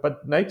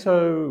 but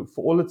NATO,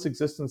 for all its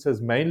existence,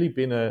 has mainly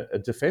been a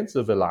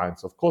defensive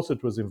alliance. Of course,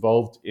 it was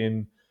involved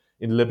in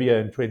Libya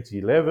in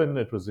 2011.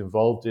 It was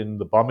involved in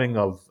the bombing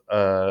of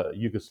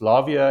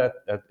Yugoslavia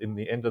in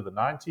the end of the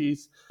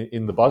 90s,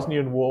 in the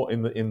Bosnian War,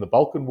 in the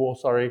Balkan War,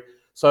 sorry.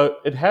 So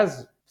it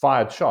has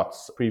fired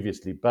shots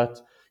previously, but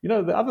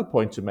the other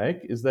point to make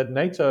is that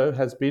NATO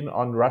has been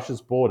on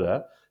Russia's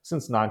border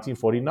since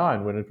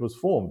 1949 when it was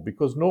formed,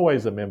 because Norway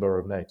is a member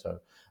of NATO,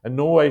 and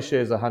Norway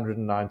shares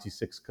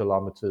 196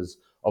 kilometers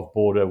of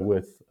border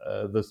with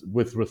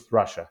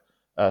Russia,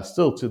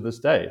 still to this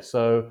day.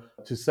 So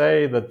to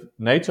say that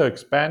NATO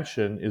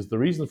expansion is the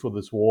reason for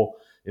this war,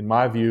 in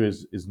my view,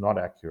 is not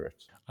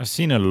accurate. I've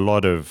seen a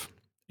lot of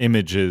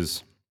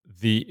images,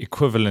 the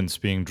equivalence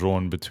being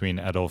drawn between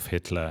Adolf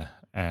Hitler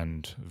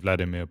and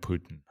Vladimir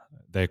Putin.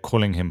 They're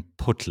calling him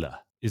Putler.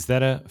 Is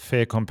that a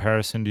fair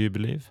comparison, do you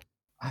believe?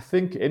 I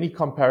think any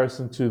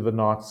comparison to the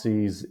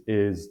Nazis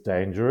is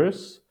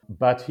dangerous,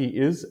 but he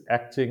is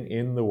acting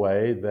in the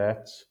way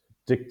that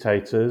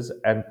dictators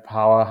and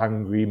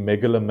power-hungry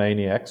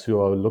megalomaniacs who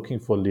are looking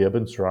for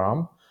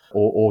Lebensraum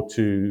or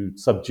to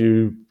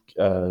subdue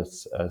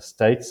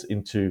states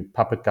into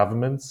puppet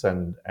governments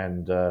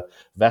and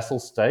vassal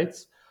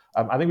states.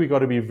 I think we've got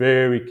to be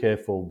very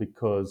careful,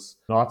 because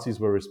Nazis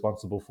were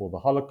responsible for the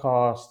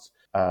Holocaust.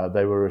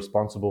 They were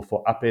responsible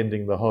for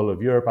upending the whole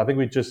of Europe. I think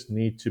we just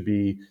need to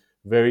be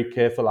very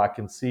careful. I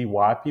can see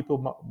why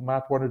people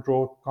might want to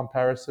draw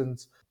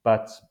comparisons,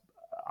 but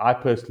I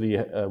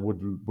personally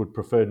would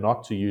prefer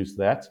not to use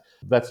that.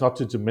 That's not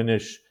to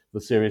diminish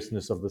the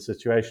seriousness of the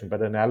situation,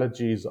 but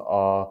analogies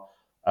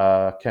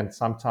can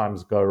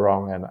sometimes go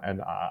wrong,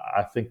 and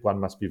I think one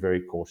must be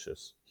very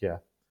cautious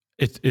here.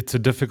 It's a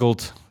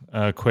difficult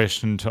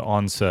question to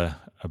answer,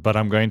 but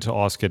I'm going to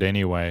ask it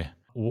anyway.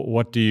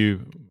 What do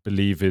you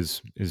believe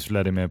is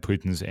Vladimir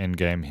Putin's end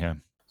game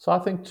here? So I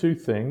think two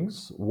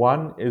things.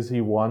 One is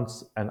he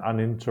wants an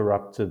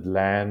uninterrupted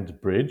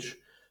land bridge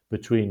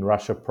between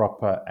Russia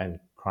proper and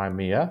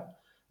Crimea,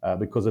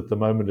 because at the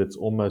moment it's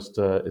almost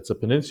it's a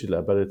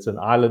peninsula, but it's an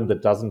island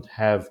that doesn't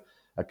have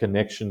a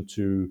connection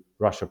to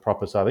Russia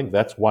proper. So I think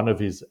that's one of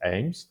his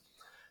aims.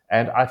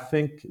 And I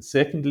think,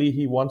 secondly,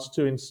 he wants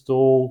to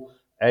install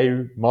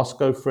a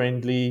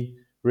Moscow-friendly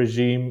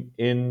regime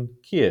in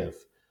Kiev,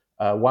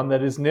 one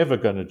that is never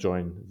going to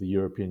join the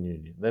European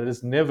Union, that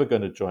is never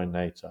going to join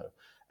NATO,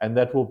 and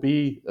that will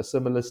be a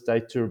similar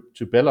state to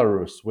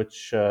Belarus,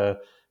 which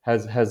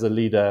has a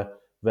leader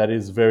that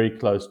is very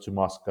close to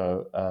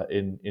Moscow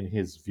in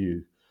his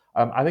view.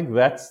 I think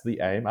that's the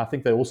aim. I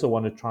think they also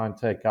want to try and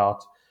take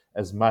out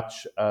as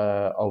much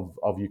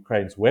of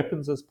Ukraine's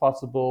weapons as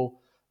possible.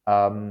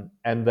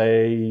 And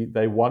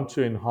they want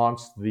to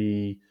enhance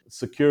the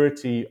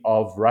security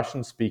of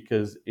Russian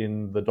speakers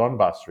in the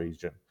Donbas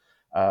region.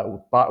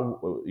 But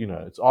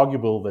it's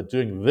arguable that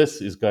doing this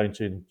is going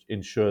to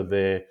ensure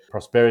their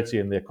prosperity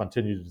and their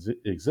continued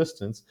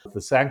existence. With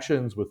the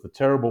sanctions, with the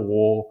terrible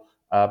war,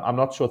 I'm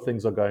not sure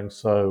things are going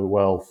so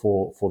well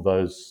for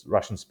those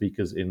Russian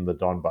speakers in the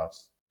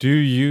Donbas. Do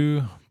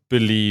you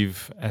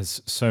believe,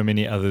 as so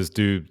many others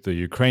do, the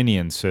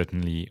Ukrainians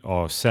certainly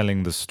are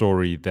selling the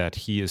story that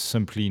he is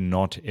simply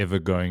not ever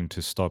going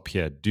to stop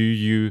here? Do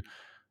you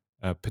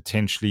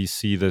potentially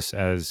see this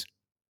as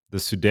the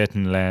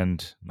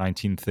Sudetenland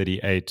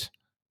 1938,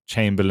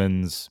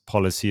 Chamberlain's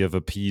policy of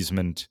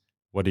appeasement?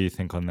 What do you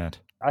think on that?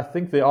 I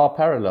think there are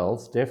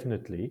parallels,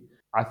 definitely.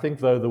 I think,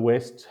 though, the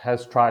West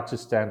has tried to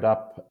stand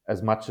up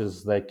as much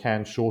as they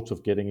can, short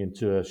of getting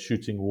into a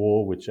shooting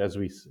war, which, as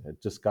we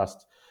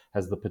discussed,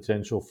 has the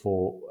potential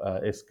for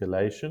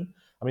escalation.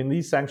 I mean,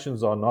 these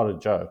sanctions are not a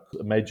joke.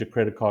 Major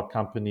credit card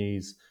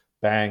companies,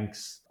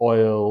 banks,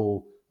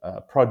 oil,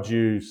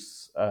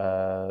 produce,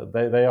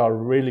 they are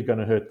really going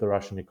to hurt the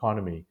Russian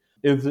economy.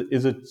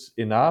 Is it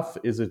enough?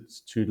 Is it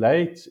too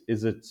late?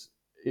 Is it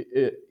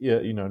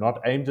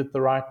not aimed at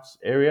the right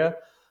area?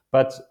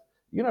 But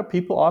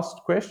people asked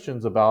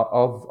questions about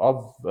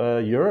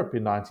Europe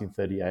in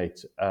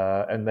 1938,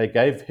 and they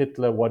gave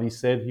Hitler what he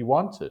said he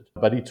wanted,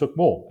 but he took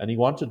more, and he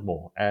wanted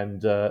more,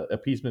 and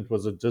appeasement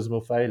was a dismal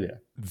failure.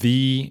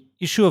 The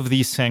issue of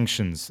these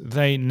sanctions,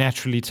 they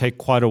naturally take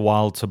quite a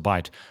while to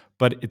bite,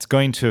 but it's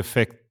going to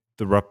affect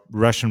the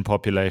Russian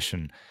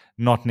population,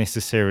 not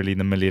necessarily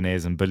the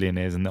millionaires and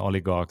billionaires and the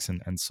oligarchs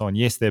and so on.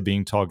 Yes, they're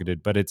being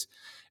targeted, but it's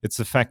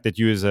the fact that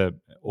you as a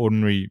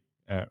ordinary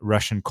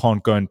Russian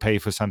can't go and pay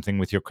for something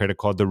with your credit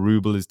card. The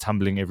ruble is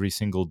tumbling every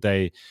single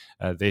day.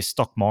 Their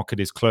stock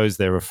market is closed.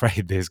 They're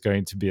afraid there's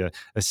going to be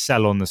a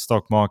sell on the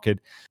stock market.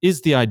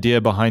 Is the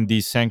idea behind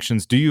these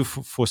sanctions, do you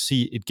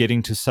foresee it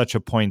getting to such a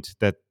point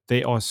that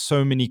there are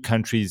so many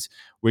countries,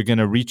 we're going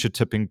to reach a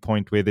tipping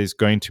point where there's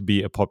going to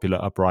be a popular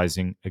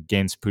uprising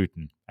against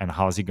Putin? And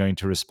how's he going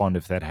to respond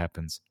if that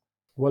happens?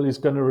 Well, he's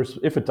going to,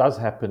 if it does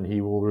happen, he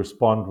will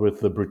respond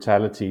with the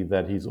brutality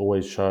that he's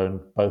always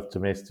shown, both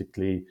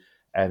domestically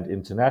and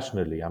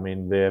internationally. I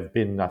mean, there have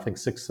been, I think,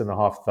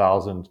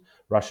 6,500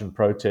 Russian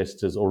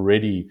protesters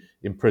already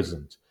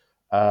imprisoned.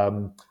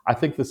 I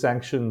think the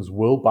sanctions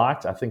will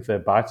bite. I think they're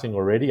biting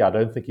already. I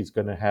don't think he's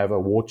going to have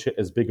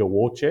as big a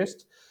war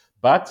chest,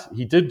 but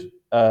he did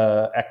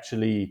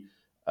actually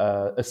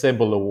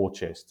assemble a war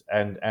chest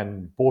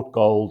and bought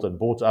gold and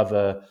bought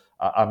other.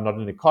 I'm not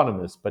an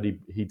economist, but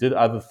he did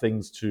other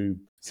things to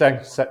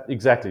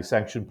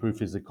sanction-proof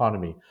his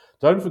economy.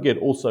 Don't forget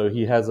also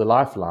he has a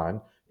lifeline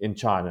in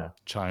China.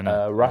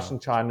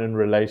 Russian-China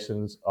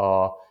relations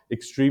are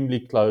extremely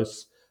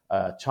close.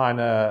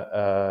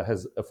 China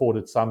has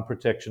afforded some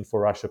protection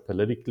for Russia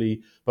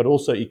politically, but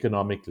also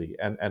economically.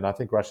 And I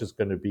think Russia's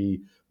going to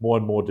be more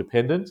and more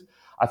dependent.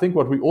 I think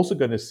what we're also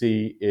going to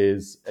see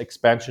is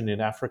expansion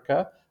in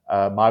Africa.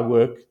 My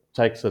work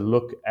takes a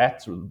look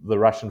at the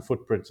Russian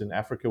footprint in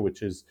Africa,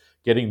 which is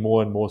getting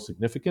more and more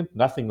significant.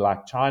 Nothing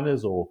like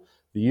China's or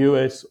the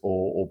US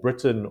or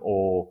Britain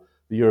or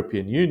the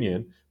European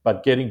Union,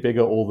 but getting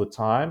bigger all the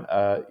time.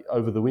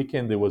 Over the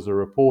weekend, there was a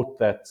report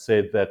that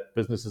said that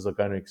businesses are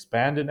going to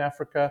expand in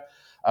Africa.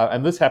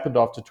 And this happened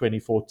after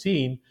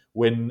 2014,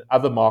 when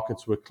other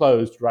markets were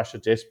closed. Russia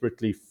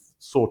desperately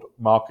sought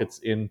markets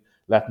in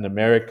Latin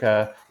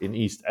America, in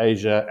East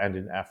Asia, and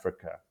in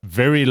Africa.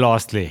 Very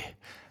lastly,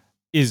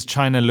 is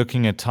China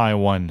looking at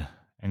Taiwan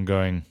and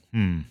going,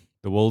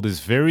 the world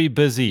is very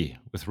busy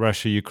with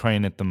Russia,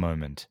 Ukraine at the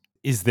moment.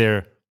 Is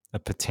there a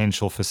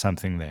potential for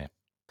something there?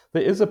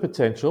 There is a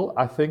potential.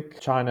 I think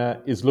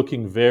China is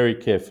looking very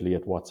carefully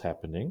at what's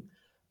happening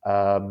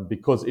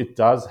because it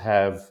does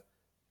have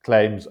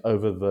claims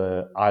over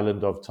the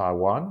island of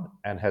Taiwan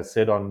and has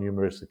said on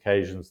numerous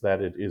occasions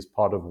that it is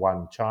part of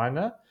one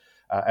China.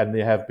 And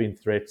there have been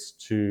threats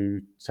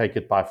to take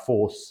it by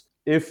force.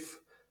 If,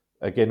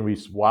 again, we're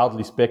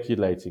wildly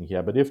speculating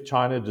here, but if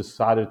China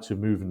decided to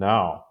move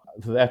now,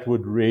 that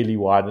would really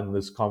widen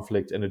this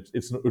conflict, and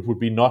it would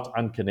be not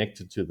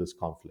unconnected to this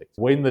conflict.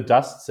 When the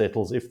dust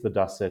settles, if the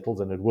dust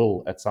settles, and it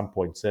will at some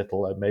point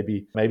settle, and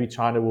maybe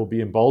China will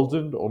be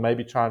emboldened, or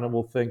maybe China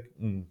will think,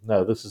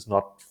 no, this is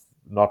not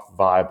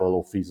viable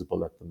or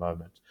feasible at the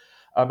moment.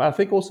 I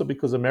think also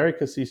because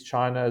America sees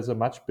China as a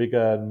much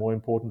bigger and more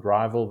important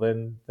rival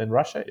than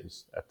Russia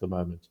is at the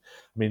moment.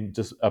 I mean,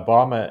 just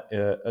Obama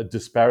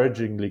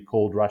disparagingly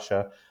called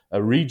Russia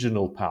a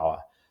regional power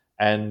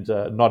and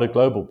not a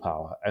global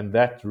power. And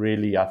that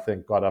really, I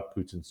think, got up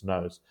Putin's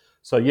nose.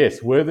 So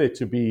yes, were there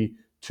to be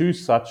two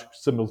such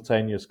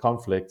simultaneous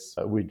conflicts,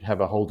 we'd have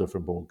a whole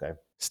different ballgame.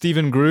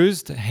 Steven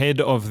Gruzd, head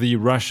of the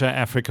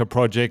Russia-Africa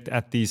project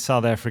at the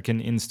South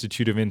African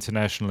Institute of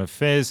International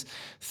Affairs.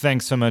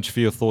 Thanks so much for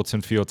your thoughts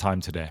and for your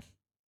time today.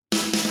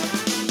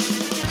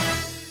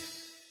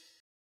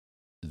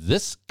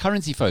 This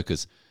Currency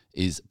Focus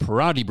is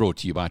proudly brought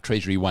to you by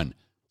Treasury One,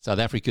 South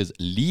Africa's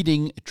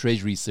leading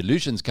treasury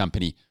solutions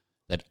company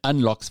that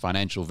unlocks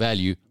financial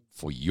value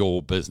for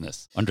your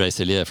business. Andre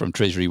Cilliers from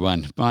Treasury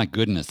One. My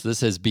goodness,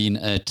 this has been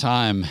a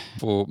time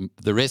for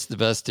the rest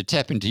of us to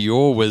tap into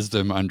your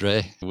wisdom,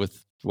 Andre,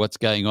 with what's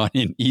going on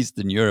in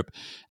Eastern Europe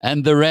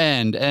and the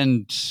Rand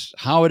and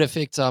how it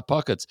affects our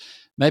pockets.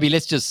 Maybe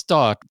let's just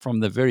start from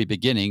the very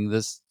beginning.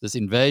 This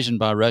invasion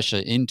by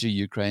Russia into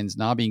Ukraine's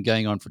now been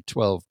going on for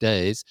 12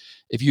 days.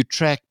 If you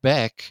track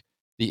back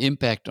the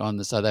impact on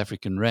the South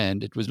African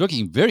Rand, it was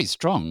looking very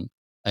strong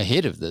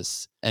ahead of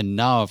this. And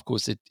now, of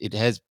course, it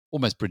has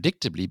almost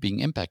predictably being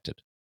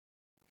impacted.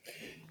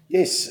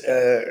 Yes,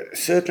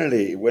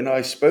 certainly. When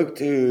I spoke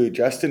to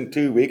Justin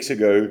 2 weeks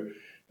ago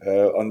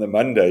on the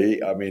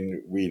Monday, I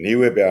mean, we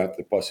knew about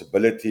the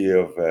possibility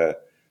of a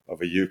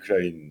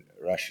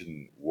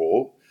Ukraine-Russian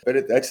war. But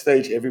at that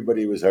stage,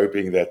 everybody was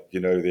hoping that,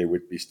 there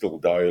would be still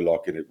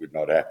dialogue and it would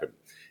not happen.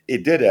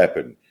 It did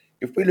happen.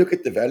 If we look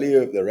at the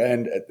value of the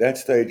Rand, at that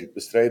stage, it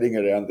was trading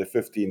around the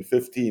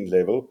 15.15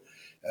 level.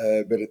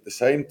 But at the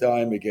same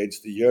time,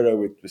 against the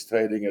euro, it was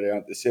trading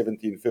around the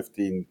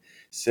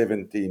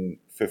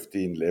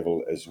 17.15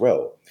 level as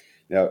well.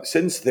 Now,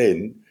 since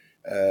then,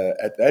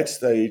 at that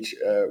stage,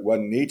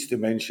 one needs to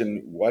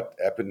mention what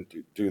happened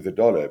to the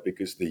dollar,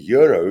 because the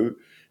euro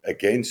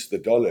against the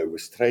dollar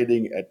was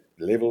trading at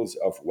levels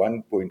of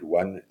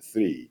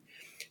 1.13.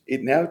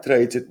 It now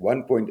trades at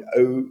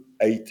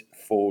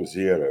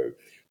 1.0840,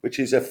 which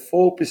is a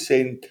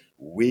 4%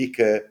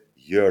 weaker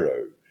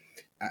euro.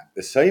 At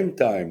the same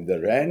time, the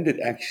Rand had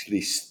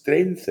actually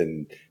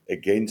strengthened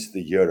against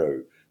the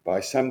euro by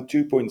some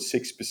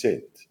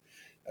 2.6%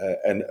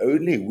 and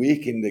only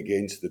weakened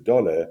against the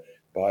dollar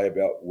by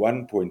about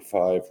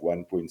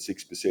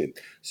 1.6%.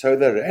 So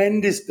the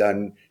Rand has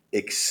done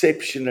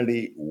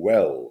exceptionally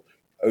well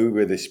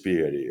over this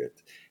period,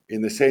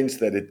 in the sense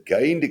that it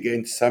gained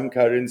against some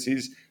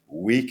currencies,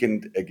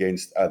 weakened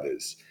against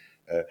others.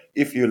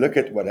 If you look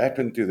at what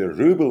happened to the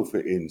ruble,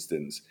 for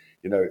instance,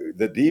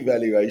 the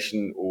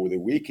devaluation or the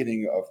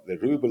weakening of the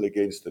ruble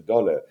against the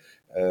dollar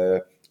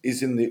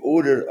is in the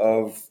order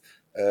of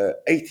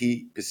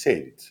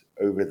 80%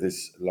 over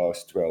this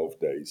last 12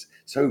 days.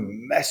 So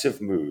massive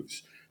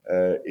moves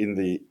in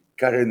the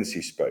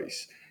currency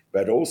space,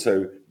 but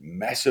also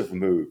massive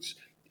moves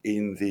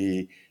in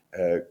the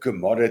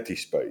commodity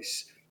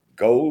space.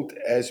 Gold,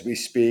 as we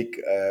speak,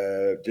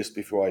 just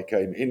before I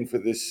came in for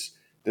this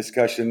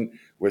discussion,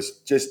 was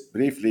just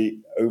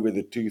briefly over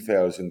the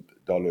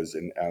 $2,000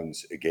 an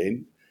ounce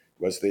again.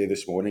 Was there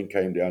this morning,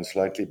 came down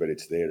slightly, but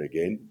it's there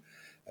again.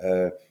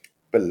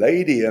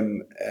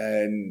 Palladium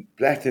and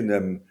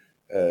platinum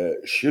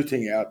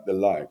shooting out the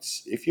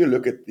lights. If you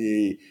look at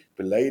the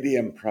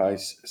palladium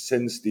price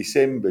since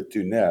December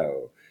to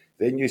now,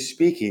 then you're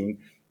speaking,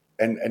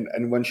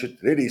 and one should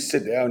really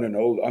sit down and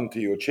hold onto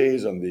your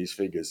chairs on these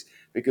figures,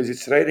 because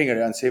it's trading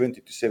around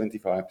 70 to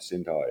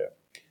 75% higher.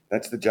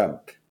 That's the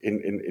jump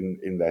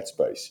in that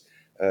space.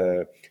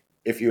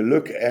 If you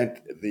look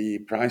at the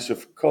price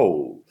of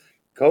coal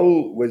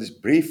was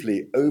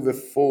briefly over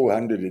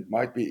 400. It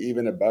might be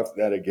even above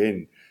that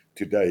again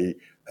today,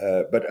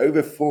 but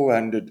over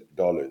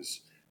 $400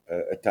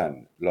 a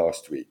ton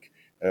last week,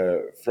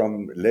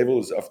 from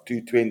levels of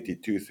 220,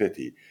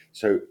 230.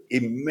 So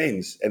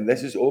immense, and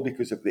this is all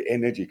because of the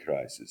energy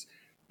crisis.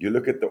 You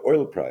look at the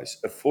oil price,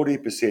 a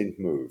 40%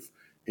 move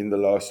in the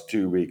last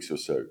 2 weeks or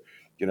so.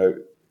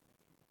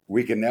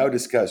 We can now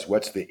discuss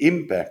what's the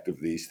impact of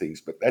these things,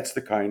 but that's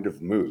the kind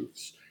of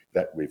moves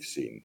that we've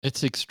seen.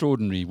 It's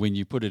extraordinary when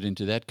you put it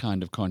into that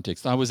kind of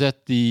context. I was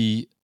at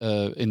in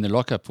the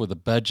lockup for the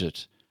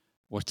budget,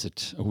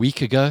 a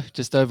week ago,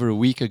 just over a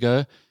week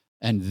ago,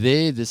 and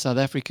there the South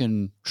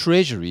African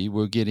Treasury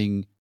were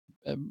getting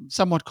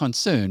somewhat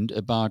concerned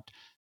about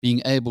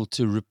being able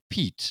to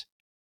repeat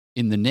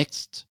in the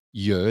next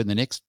year, in the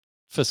next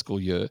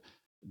fiscal year,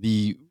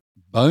 the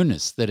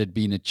bonus that had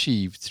been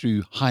achieved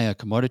through higher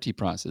commodity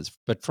prices.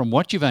 But from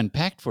what you've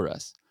unpacked for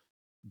us,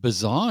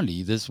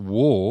 bizarrely, this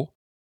war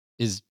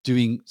is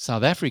doing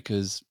South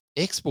Africa's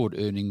export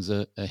earnings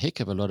a heck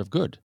of a lot of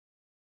good.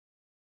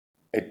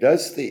 It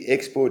does the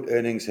export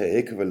earnings a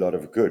heck of a lot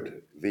of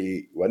good.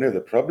 One of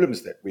the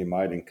problems that we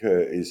might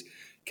incur is,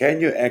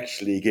 can you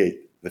actually get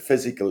the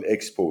physical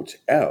exports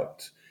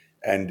out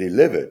and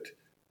delivered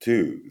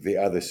to the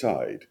other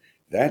side?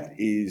 That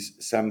is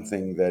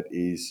something that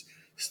is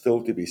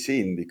still to be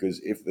seen, because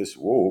if this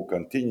war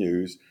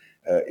continues,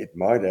 it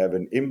might have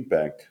an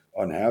impact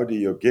on how do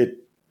you get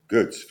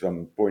goods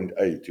from point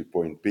A to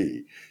point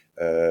B.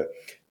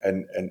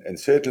 And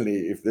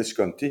certainly, if this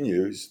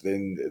continues,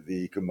 then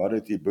the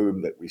commodity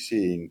boom that we're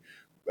seeing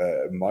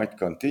might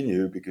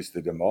continue because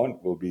the demand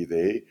will be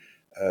there.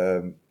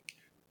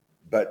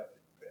 But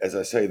as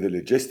I say, the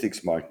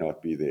logistics might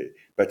not be there.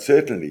 But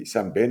certainly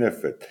some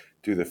benefit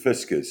to the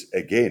fiscus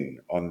again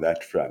on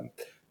that front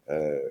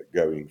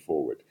going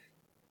forward.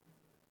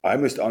 I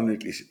must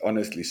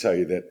honestly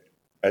say that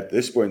at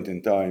this point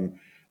in time,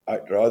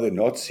 I'd rather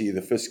not see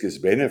the fiscus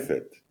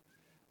benefit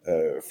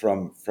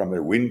from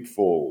a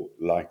windfall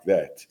like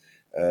that,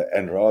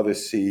 and rather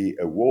see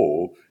a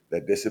war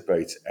that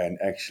dissipates and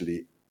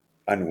actually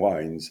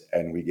unwinds,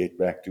 and we get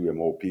back to a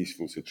more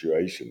peaceful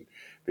situation,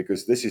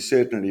 because this is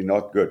certainly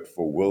not good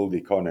for world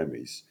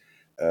economies,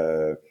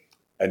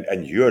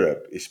 and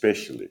Europe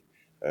especially,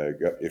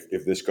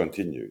 if this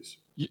continues.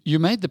 You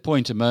made the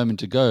point a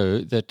moment ago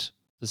that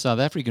the South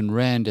African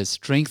rand has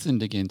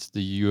strengthened against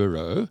the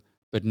euro,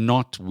 but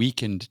not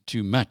weakened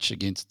too much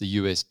against the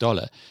US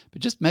dollar.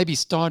 But just maybe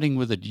starting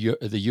with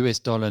the US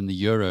dollar and the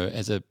euro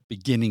as a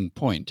beginning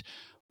point,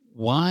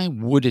 why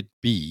would it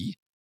be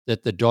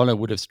that the dollar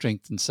would have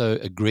strengthened so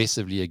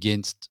aggressively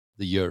against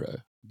the euro,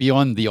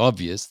 beyond the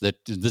obvious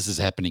that this is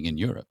happening in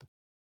Europe?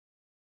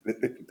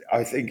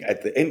 I think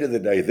at the end of the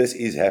day, this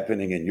is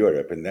happening in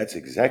Europe, and that's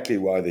exactly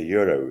why the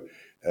euro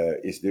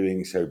is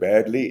doing so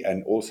badly,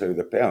 and also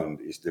the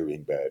pound is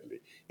doing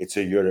badly. It's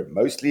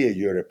mostly a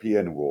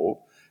European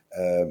war,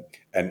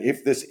 and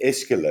if this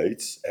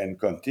escalates and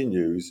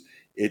continues,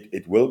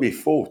 it will be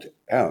fought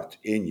out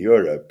in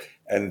Europe,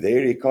 and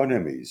their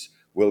economies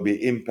will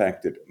be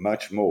impacted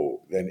much more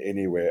than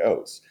anywhere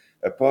else.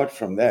 Apart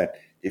from that,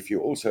 if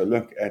you also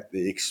look at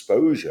the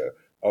exposure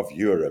of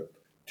Europe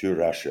to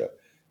Russia,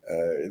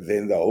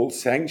 then the whole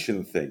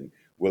sanction thing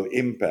will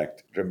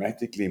impact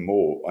dramatically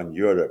more on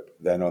Europe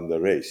than on the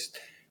rest.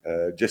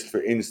 Just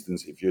for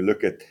instance, if you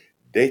look at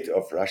debt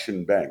of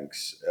Russian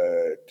banks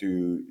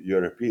to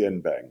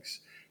European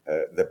banks,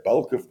 the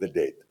bulk of the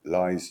debt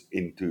lies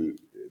into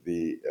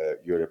the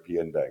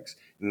European banks.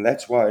 And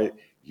that's why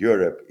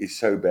Europe is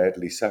so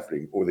badly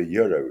suffering, or the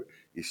euro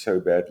is so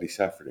badly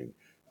suffering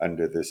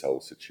under this whole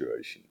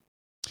situation.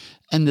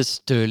 And the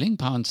sterling,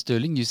 pound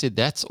sterling, you said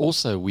that's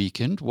also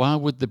weakened. Why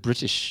would the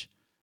British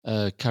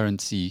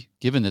currency,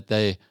 given that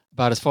they're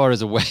about as far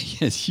as away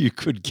as you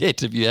could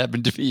get if you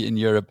happen to be in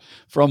Europe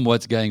from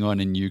what's going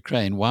on in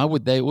Ukraine, why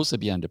would they also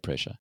be under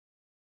pressure?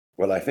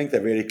 Well, I think they're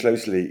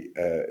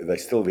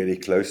still very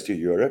close to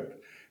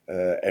Europe.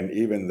 And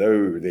even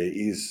though there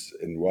is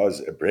and was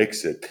a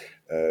Brexit,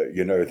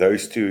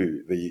 those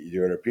two, the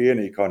European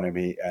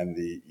economy and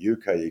the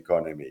UK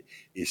economy,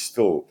 is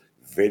still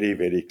very,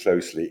 very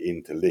closely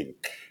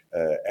interlinked.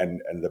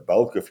 And the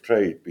bulk of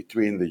trade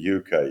between the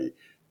UK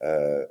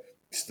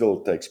still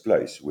takes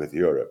place with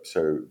Europe.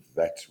 So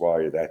that's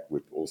why that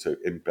would also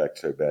impact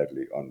so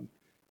badly on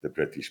the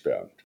British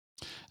pound.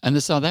 And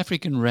the South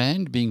African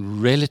rand being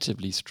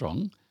relatively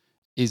strong,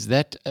 is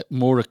that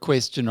more a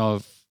question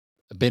of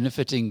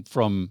benefiting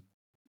from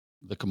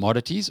the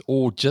commodities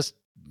or just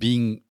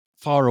being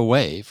far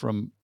away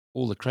from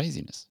all the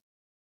craziness?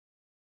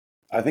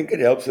 I think it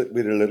helps that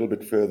we're a little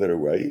bit further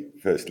away,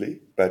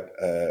 firstly, but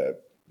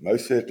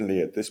most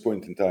certainly at this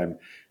point in time,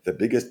 the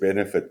biggest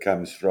benefit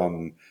comes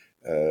from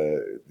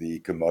the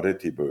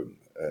commodity boom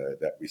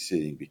that we're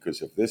seeing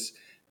because of this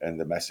and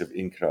the massive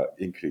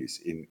increase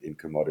in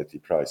commodity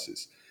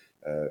prices.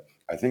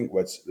 I think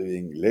what's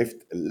being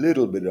left a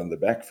little bit on the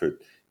back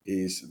foot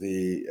is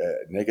the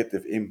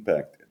negative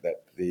impact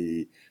that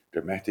the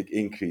dramatic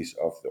increase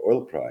of the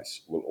oil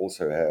price will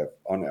also have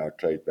on our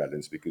trade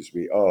balance, because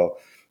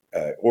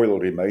oil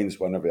remains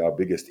one of our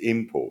biggest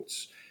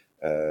imports,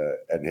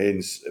 and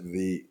hence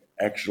the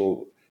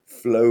actual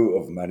flow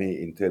of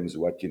money in terms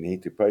of what you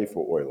need to pay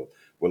for oil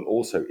will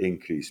also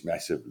increase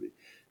massively.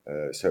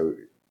 So,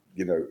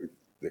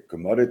 the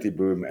commodity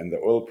boom and the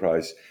oil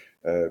price,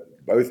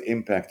 both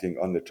impacting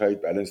on the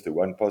trade balance, the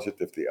one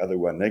positive, the other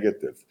one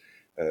negative,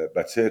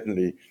 but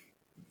certainly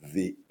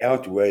the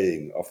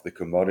outweighing of the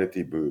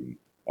commodity boom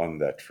on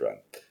that front,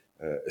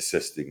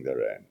 assisting the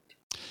rand.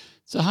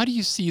 So how do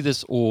you see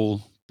this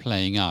all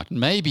playing out?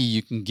 Maybe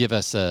you can give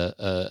us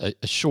a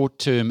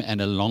short-term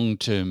and a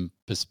long-term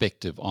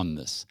perspective on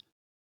this.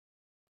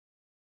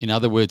 In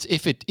other words,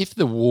 if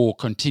the war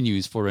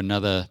continues for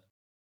another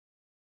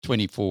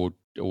 24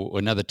 or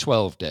another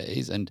 12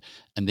 days, and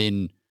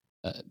then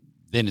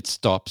it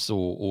stops,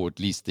 or at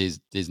least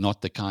there's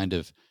not the kind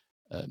of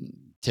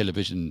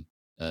television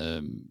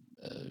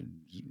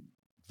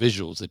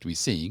visuals that we're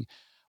seeing,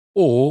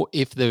 or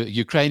if the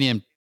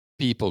Ukrainian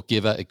people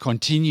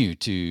continue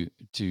to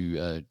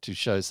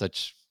show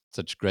such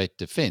great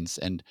defense,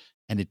 and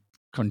it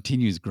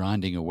continues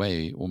grinding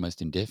away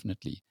almost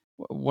indefinitely.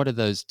 What are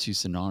those two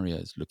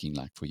scenarios looking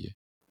like for you?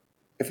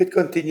 If it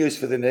continues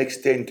for the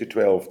next 10 to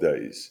 12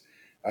 days,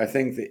 I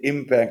think the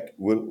impact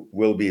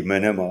will be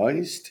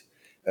minimized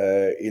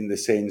in the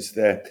sense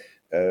that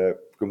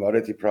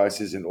commodity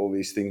prices and all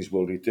these things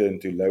will return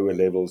to lower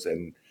levels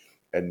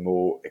and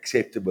more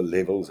acceptable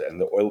levels,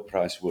 and the oil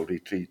price will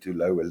retreat to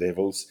lower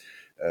levels,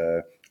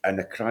 and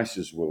a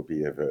crisis will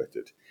be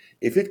averted.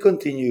 If it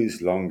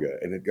continues longer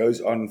and it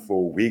goes on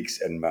for weeks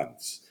and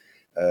months,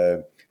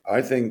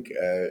 I think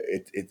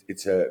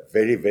it's a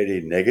very,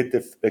 very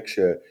negative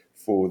picture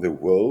for the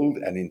world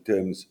and in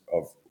terms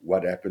of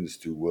what happens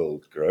to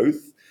world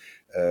growth.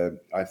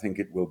 I think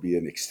it will be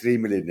an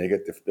extremely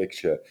negative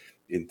picture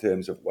in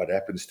terms of what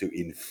happens to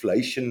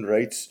inflation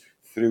rates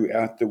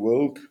throughout the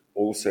world,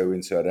 also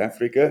in South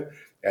Africa,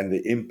 and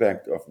the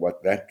impact of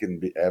what that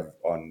can have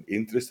on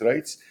interest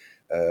rates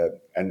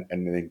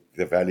and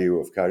the value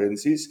of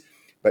currencies.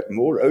 But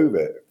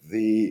moreover,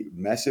 the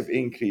massive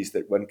increase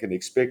that one can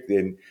expect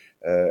then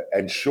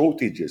and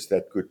shortages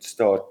that could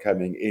start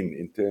coming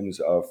in terms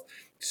of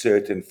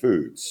certain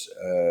foods,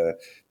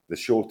 the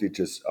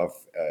shortages of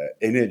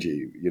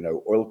energy,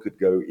 oil could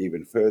go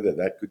even further.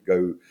 That could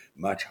go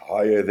much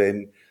higher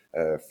then.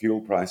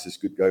 Fuel prices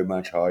could go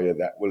much higher.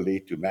 That will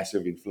lead to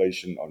massive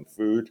inflation on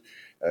food.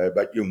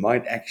 But you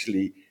might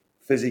actually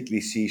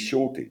physically see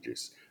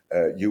shortages.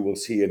 You will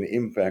see an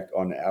impact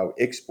on our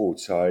export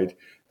side.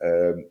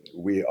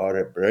 We are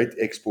a great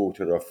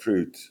exporter of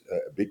fruit,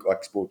 a big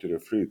exporter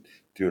of fruit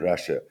to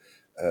Russia.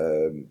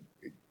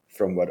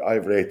 From what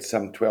I've read,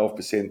 some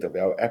 12% of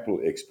our Appel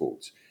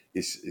exports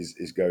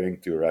is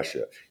going to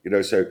Russia.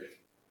 So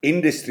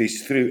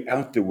industries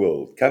throughout the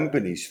world,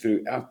 companies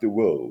throughout the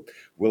world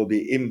will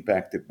be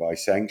impacted by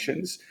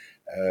sanctions,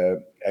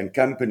 and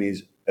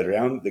companies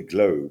around the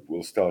globe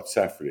will start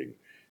suffering.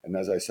 And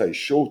as I say,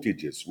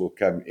 shortages will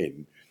come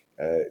in,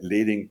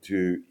 leading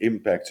to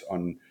impacts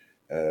on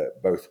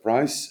both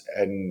price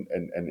and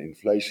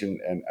inflation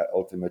and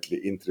ultimately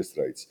interest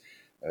rates.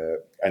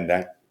 And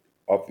that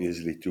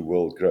obviously to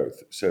world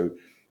growth. So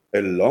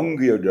a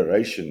longer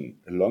duration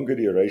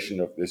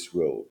of this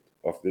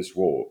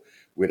war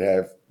would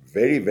have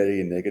very,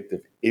 very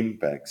negative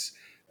impacts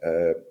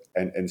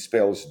and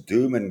spells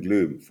doom and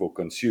gloom for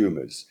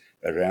consumers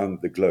around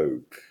the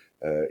globe,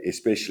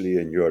 especially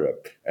in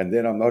Europe. And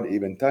then I'm not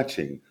even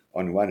touching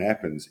on what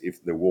happens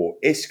if the war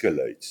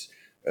escalates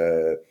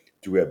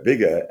to a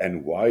bigger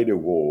and wider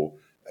war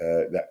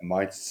that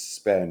might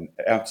span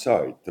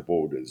outside the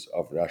borders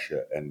of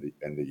Russia and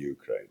the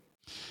Ukraine.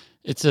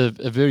 It's a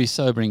very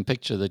sobering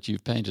picture that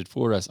you've painted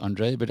for us,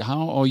 Andre, but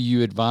how are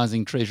you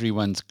advising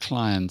TreasuryOne's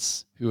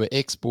clients who are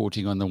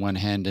exporting on the one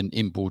hand and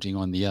importing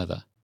on the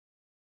other?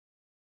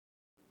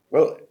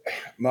 Well,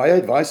 my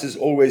advice has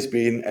always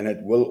been, and it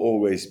will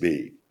always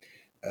be,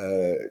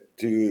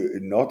 to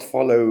not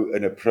follow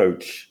an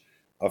approach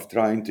of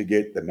trying to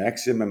get the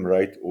maximum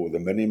rate or the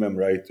minimum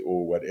rate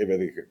or whatever,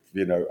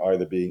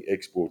 either being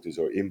exporters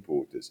or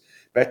importers,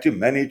 but to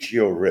manage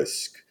your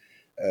risk.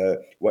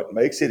 What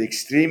makes it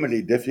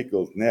extremely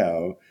difficult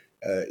now,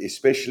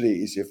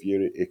 especially is if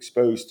you're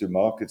exposed to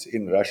markets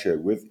in Russia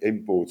with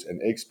imports and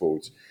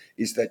exports,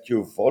 is that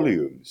your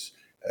volumes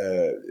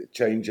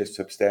change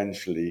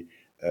substantially,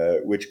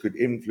 which could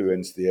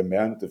influence the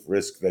amount of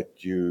risk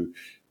that you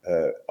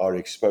are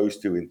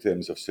exposed to in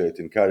terms of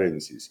certain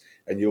currencies.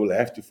 And you'll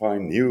have to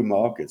find new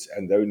markets,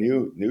 and though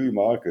new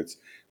markets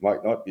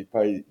might not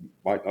pay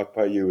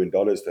you in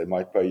dollars, they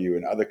might pay you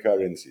in other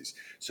currencies.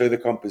 So the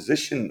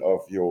composition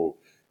of your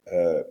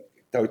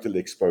total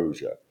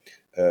exposure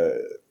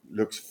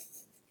looks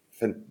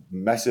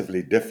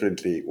massively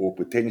differently or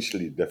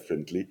potentially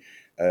differently,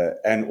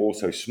 and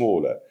also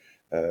smaller.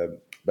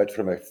 But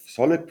from a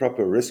solid,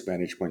 proper risk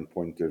management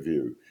point of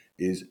view,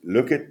 is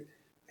look at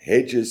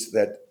hedges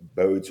that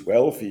bodes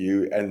well for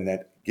you and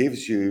that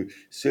gives you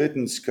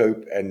certain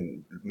scope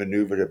and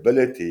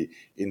maneuverability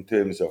in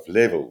terms of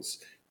levels,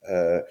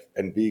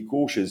 and be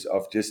cautious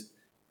of just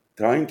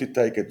trying to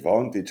take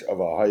advantage of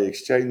a high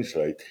exchange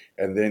rate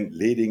and then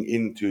leading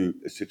into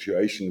a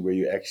situation where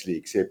you actually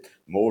accept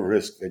more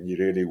risk than you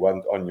really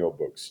want on your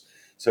books.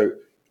 So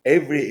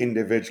every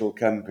individual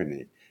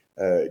company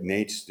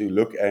needs to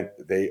look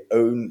at their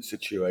own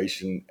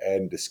situation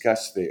and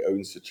discuss their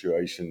own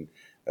situation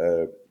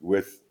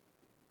with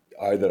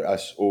either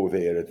us or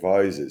their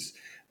advisors,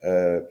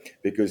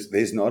 because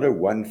there's not a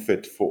one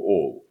fit for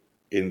all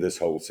in this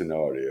whole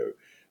scenario.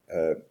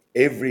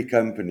 Every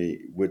company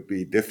would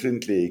be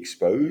differently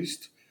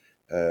exposed,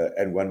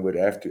 and one would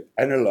have to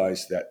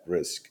analyze that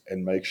risk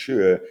and make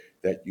sure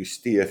that you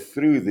steer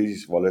through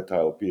these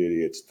volatile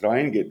periods, try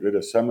and get rid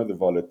of some of the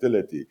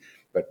volatility,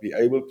 but be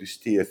able to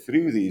steer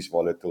through these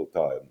volatile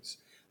times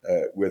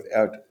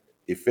without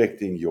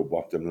affecting your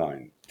bottom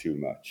line too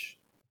much.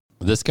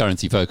 This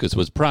Currency Focus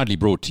was proudly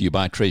brought to you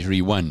by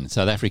TreasuryOne,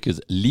 South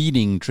Africa's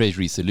leading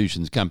treasury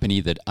solutions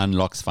company that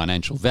unlocks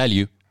financial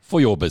value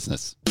for your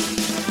business.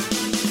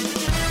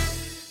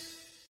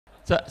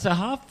 So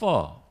how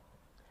far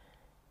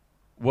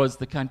was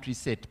the country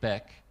set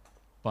back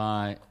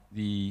by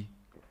the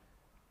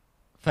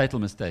fatal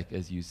mistake,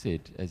 as you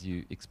said, as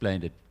you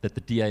explained it, that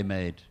the DA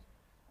made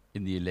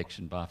in the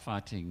election by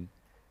fighting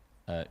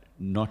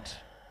not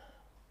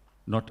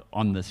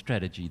on the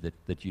strategy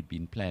that you'd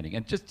been planning.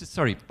 And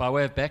sorry, by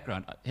way of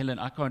background, Helen,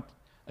 I can't,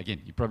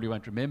 again, you probably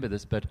won't remember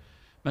this, but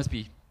must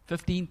be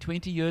 15,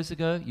 20 years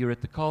ago, you were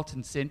at the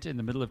Carlton Centre in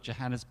the middle of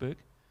Johannesburg,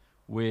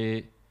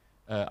 where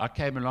I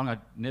came along. I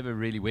never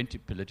really went to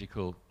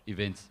political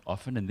events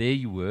often, and there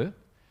you were.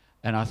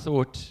 And I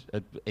thought,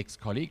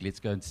 ex-colleague, let's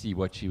go and see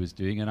what she was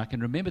doing. And I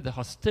can remember the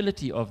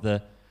hostility of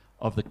the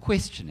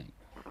questioning,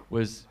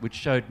 which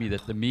showed me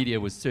that the media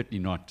was certainly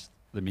not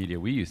the media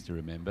we used to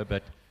remember,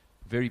 but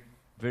very,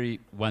 very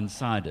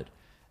one-sided.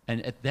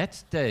 And at that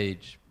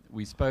stage,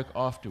 we spoke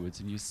afterwards,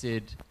 and you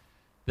said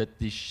that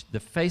the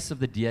face of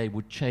the DA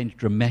would change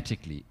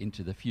dramatically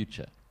into the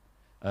future,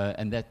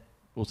 and that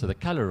also the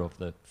color of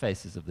the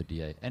faces of the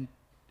DA, and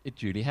it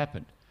duly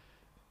happened.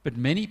 But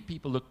many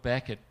people look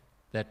back at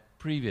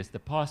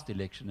the past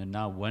election, and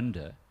now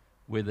wonder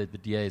whether the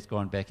DA has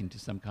gone back into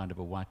some kind of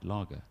a white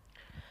lager.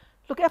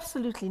 Look,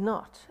 absolutely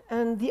not.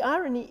 And the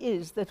irony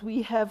is that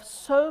we have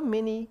so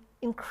many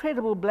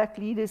incredible black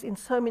leaders in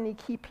so many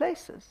key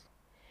places.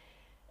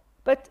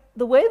 But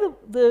the way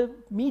the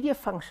media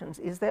functions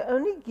is they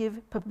only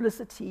give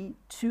publicity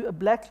to a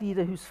black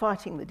leader who's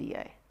fighting the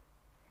DA.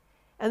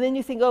 And then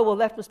you think, oh, well,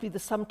 that must be the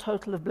sum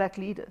total of black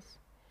leaders.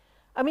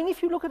 I mean,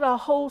 if you look at our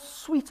whole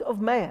suite of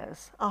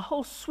mayors, our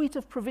whole suite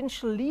of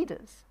provincial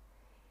leaders,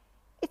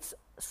 it's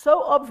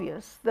so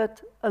obvious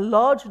that a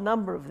large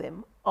number of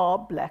them are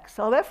black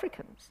South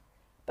Africans.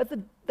 But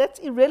that's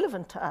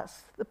irrelevant to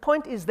us. The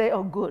point is they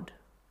are good.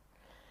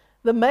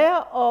 The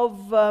mayor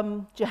of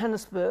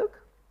Johannesburg,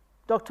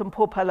 Dr.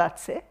 Mpho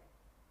Phalatse,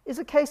 is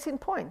a case in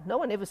point. No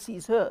one ever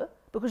sees her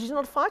because she's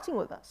not fighting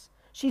with us.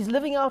 She's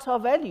living out our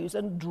values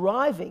and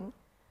driving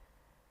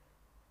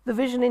the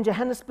vision in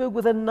Johannesburg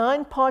with a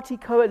 9-party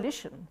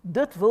coalition.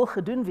 Dit wil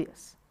gedoen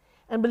wees.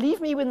 And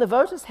believe me, when the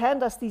voters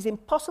hand us these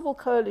impossible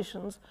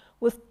coalitions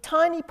with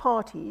tiny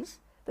parties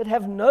that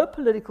have no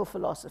political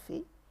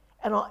philosophy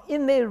and are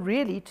in there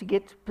really to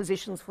get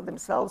positions for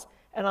themselves,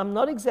 and I'm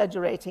not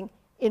exaggerating,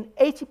 in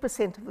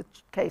 80% of the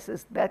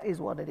cases, that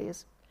is what it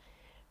is.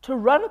 To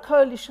run a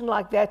coalition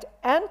like that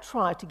and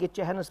try to get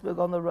Johannesburg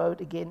on the road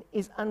again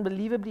is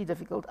unbelievably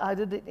difficult. I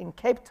did it in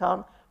Cape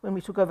Town when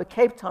we took over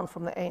Cape Town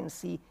from the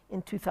ANC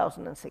in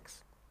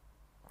 2006.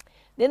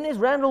 Then there's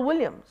Randall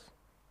Williams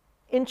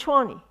in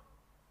Tshwane.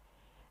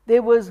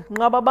 There was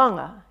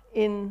Ngababanga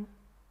in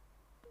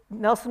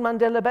Nelson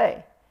Mandela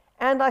Bay.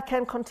 And I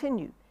can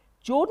continue.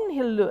 Jordan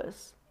Hill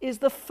Lewis is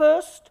the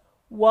first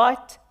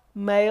white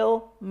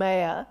male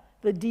mayor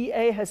the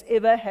DA has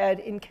ever had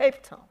in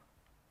Cape Town.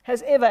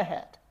 Has ever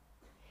had.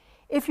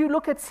 If you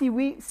look at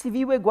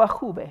Siviwe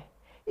Gwagube,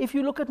 if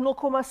you look at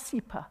Nokoma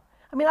Sipa,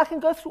 I mean, I can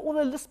go through all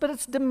the lists, but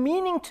it's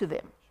demeaning to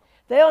them.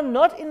 They are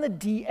not in the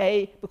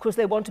DA because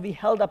they want to be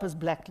held up as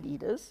black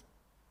leaders.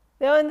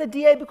 They are in the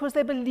DA because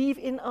they believe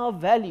in our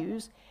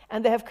values,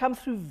 and they have come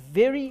through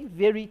very,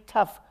 very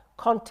tough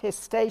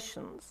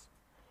contestations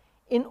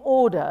in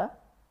order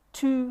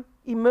to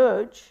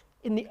emerge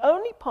in the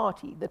only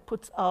party that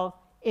puts our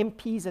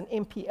MPs and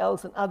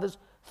MPLs and others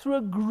through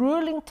a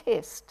grueling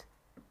test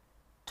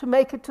to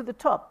make it to the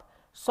top.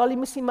 Solly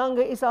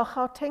Musimanga is our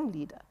Gauteng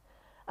leader.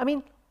 I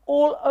mean,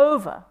 all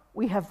over,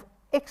 we have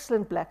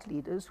excellent black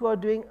leaders who are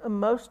doing a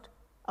most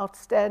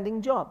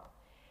outstanding job.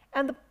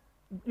 And the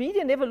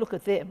media never look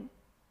at them.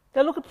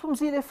 They look at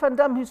Phumzile van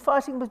Dam, who's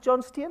fighting with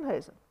John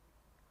Steenhuisen.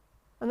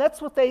 And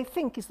that's what they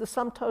think is the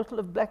sum total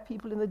of black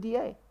people in the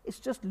DA. It's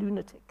just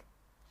lunatic.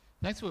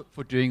 Thanks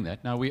for doing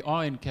that. Now, we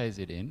are in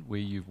KZN, where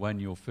you've won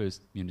your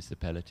first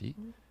municipality.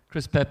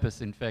 Chris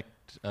Pappas, in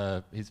fact,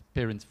 his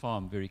parents'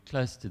 farm very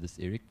close to this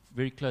area,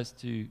 very close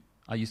to,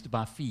 I used to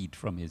buy feed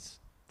from his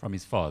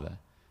father,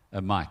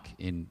 Mike,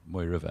 in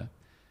Moy River.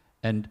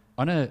 And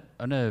on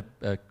a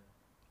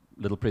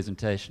little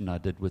presentation I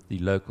did with the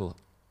local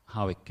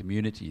Howick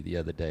community the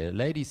other day, a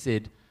lady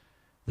said,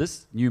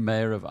 this new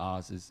mayor of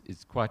ours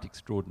is quite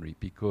extraordinary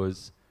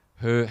because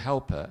her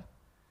helper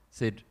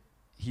said,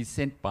 he's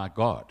sent by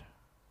God.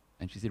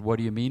 And she said, what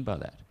do you mean by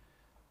that?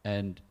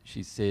 And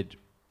she said,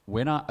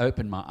 when I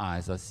open my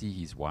eyes, I see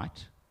he's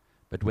white.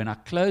 But when I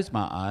close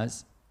my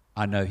eyes,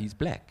 I know he's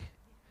black.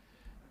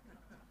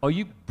 Are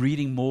you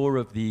breeding more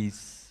of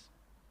these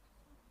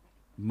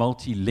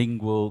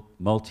multilingual,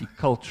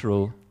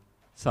 multicultural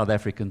South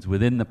Africans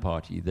within the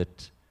party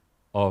that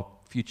are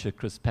future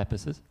Chris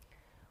Pappases?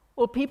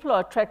 Well, people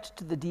are attracted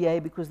to the DA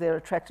because they're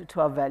attracted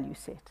to our value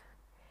set.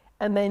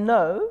 And they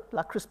know,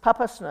 like Chris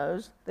Pappas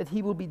knows, that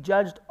he will be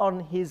judged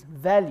on his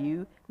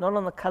value, not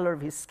on the color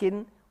of his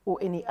skin or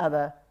any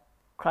other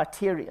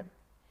criterion.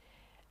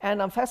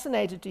 And I'm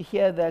fascinated to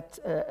hear that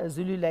a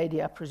Zulu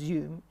lady, I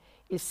presume,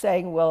 is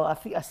saying, well,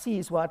 I see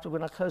he's white, but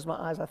when I close my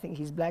eyes, I think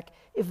he's black.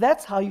 If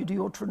that's how you do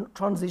your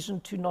transition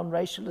to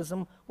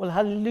non-racialism, well,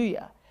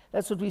 hallelujah.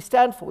 That's what we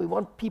stand for. We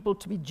want people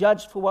to be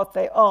judged for what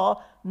they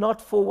are,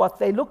 not for what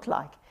they look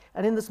like.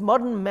 And in this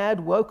modern, mad,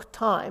 woke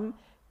time,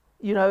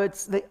 You know,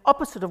 it's the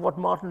opposite of what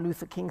Martin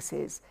Luther King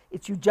says.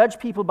 It's you judge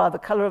people by the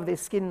color of their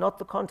skin, not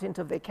the content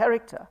of their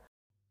character.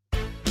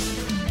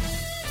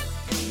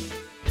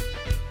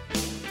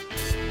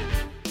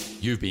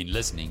 You've been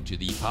listening to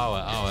the Power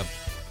Hour,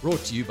 brought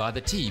to you by the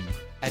team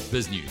at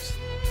BizNews.